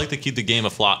 manager? I like to keep the game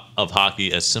of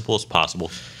hockey as simple as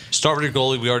possible. Start with your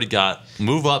goalie. We already got.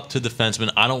 Move up to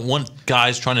defenseman. I don't want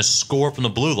guys trying to score from the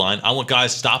blue line. I want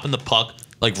guys stopping the puck.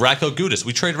 Like Racco Gudis.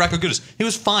 We traded Racco Gudis. He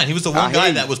was fine. He was the one guy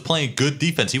that was playing good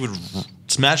defense. He would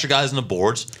smash your guys in the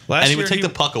boards, and he would take the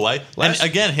puck away. And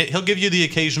again, he'll give you the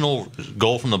occasional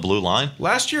goal from the blue line.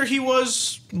 Last year, he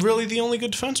was really the only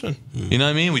good defenseman. You know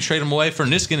what I mean? We trade him away for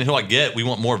Niskin, who I get. We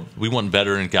want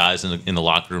veteran guys in the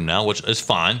locker room now, which is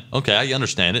fine. Okay, I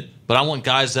understand it. But I want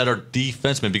guys that are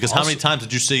defensemen, because how many times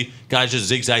did you see guys just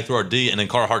zigzag through our D and then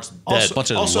Carhartt's dead?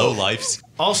 Bunch of low lifes.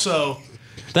 Also,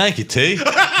 thank you, T.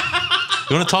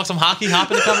 You want to talk some hockey? Hop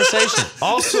in the conversation.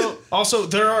 Also,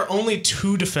 there are only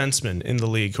 2 defensemen in the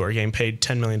league who are getting paid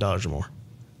 $10 million or more.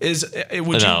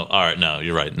 All right, no,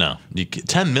 you're right. No,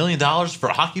 $10 million for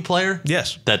a hockey player?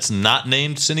 Yes. That's not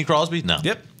named Sidney Crosby? No.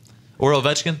 Yep. Or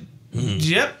Ovechkin?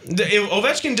 Yep.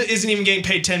 Ovechkin isn't even getting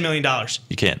paid $10 million.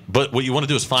 You can't. But what you want to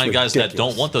do is find guys that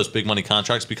don't want those big money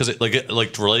contracts, because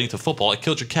like relating to football, it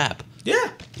killed your cap. Yeah.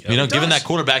 Giving that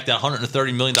quarterback that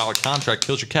 $130 million contract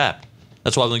kills your cap.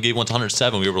 That's why we gave one to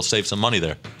 107. We were able to save some money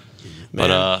there. Man.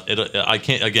 But I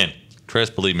can't. Again,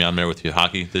 Chris, believe me, I'm there with you.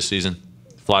 Hockey this season,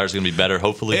 Flyers are going to be better.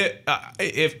 Hopefully,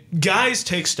 if guys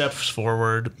take steps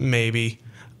forward, maybe.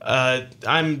 I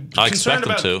expect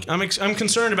them to. I'm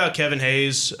concerned about Kevin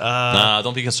Hayes. Nah,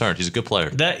 don't be concerned. He's a good player.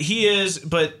 That he is,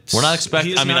 but we're not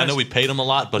expecting. I mean, I know we paid him a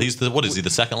lot, but what is he? The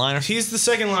second liner? He's the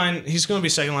second line. He's going to be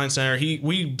second line center.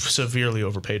 We severely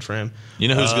overpaid for him. You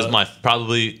know who's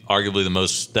arguably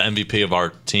the MVP of our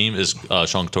team is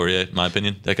Sean Couturier. In my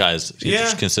opinion, that guy is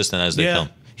as consistent as they come.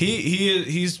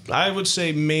 He's I would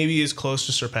say maybe as close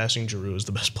to surpassing Giroux as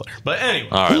the best player. But anyway.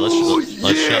 All right,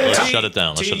 let's shut it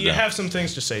down. You have some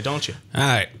things to say, don't you? All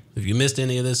right. If you missed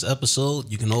any of this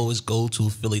episode, you can always go to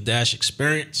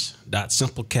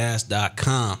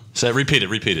Philly-experience.simplecast.com. So repeat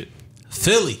it.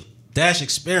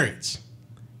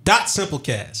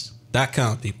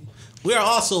 Philly-experience.simplecast.com, people. We are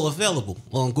also available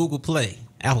on Google Play,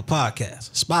 Apple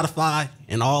Podcasts, Spotify,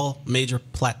 and all major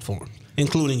platforms,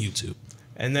 including YouTube.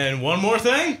 And then one more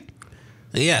thing.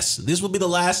 Yes, this will be the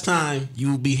last time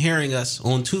you will be hearing us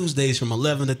on Tuesdays from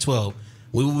 11 to 12.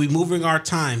 We will be moving our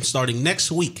time starting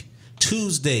next week,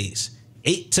 Tuesdays,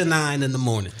 8 to 9 in the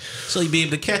morning. So you'll be able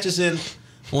to catch us in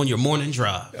on your morning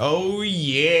drive. Oh,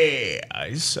 yeah.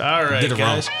 All right, Did it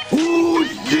guys. Ooh,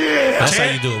 yeah. That's how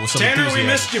you do it. With some Tanner, we enthusiasm.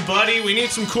 missed you, buddy. We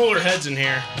need some cooler heads in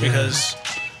here because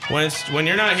when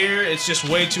you're not here, it's just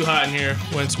way too hot in here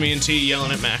when it's me and T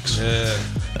yelling at Max. Yeah.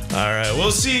 All right,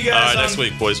 we'll see you guys. All right, next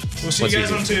week, boys. We'll see you guys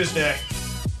on Tuesday.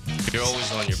 You're always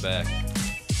on your back.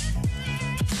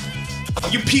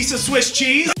 You piece of Swiss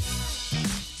cheese.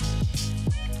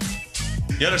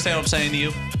 You understand what I'm saying to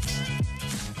you?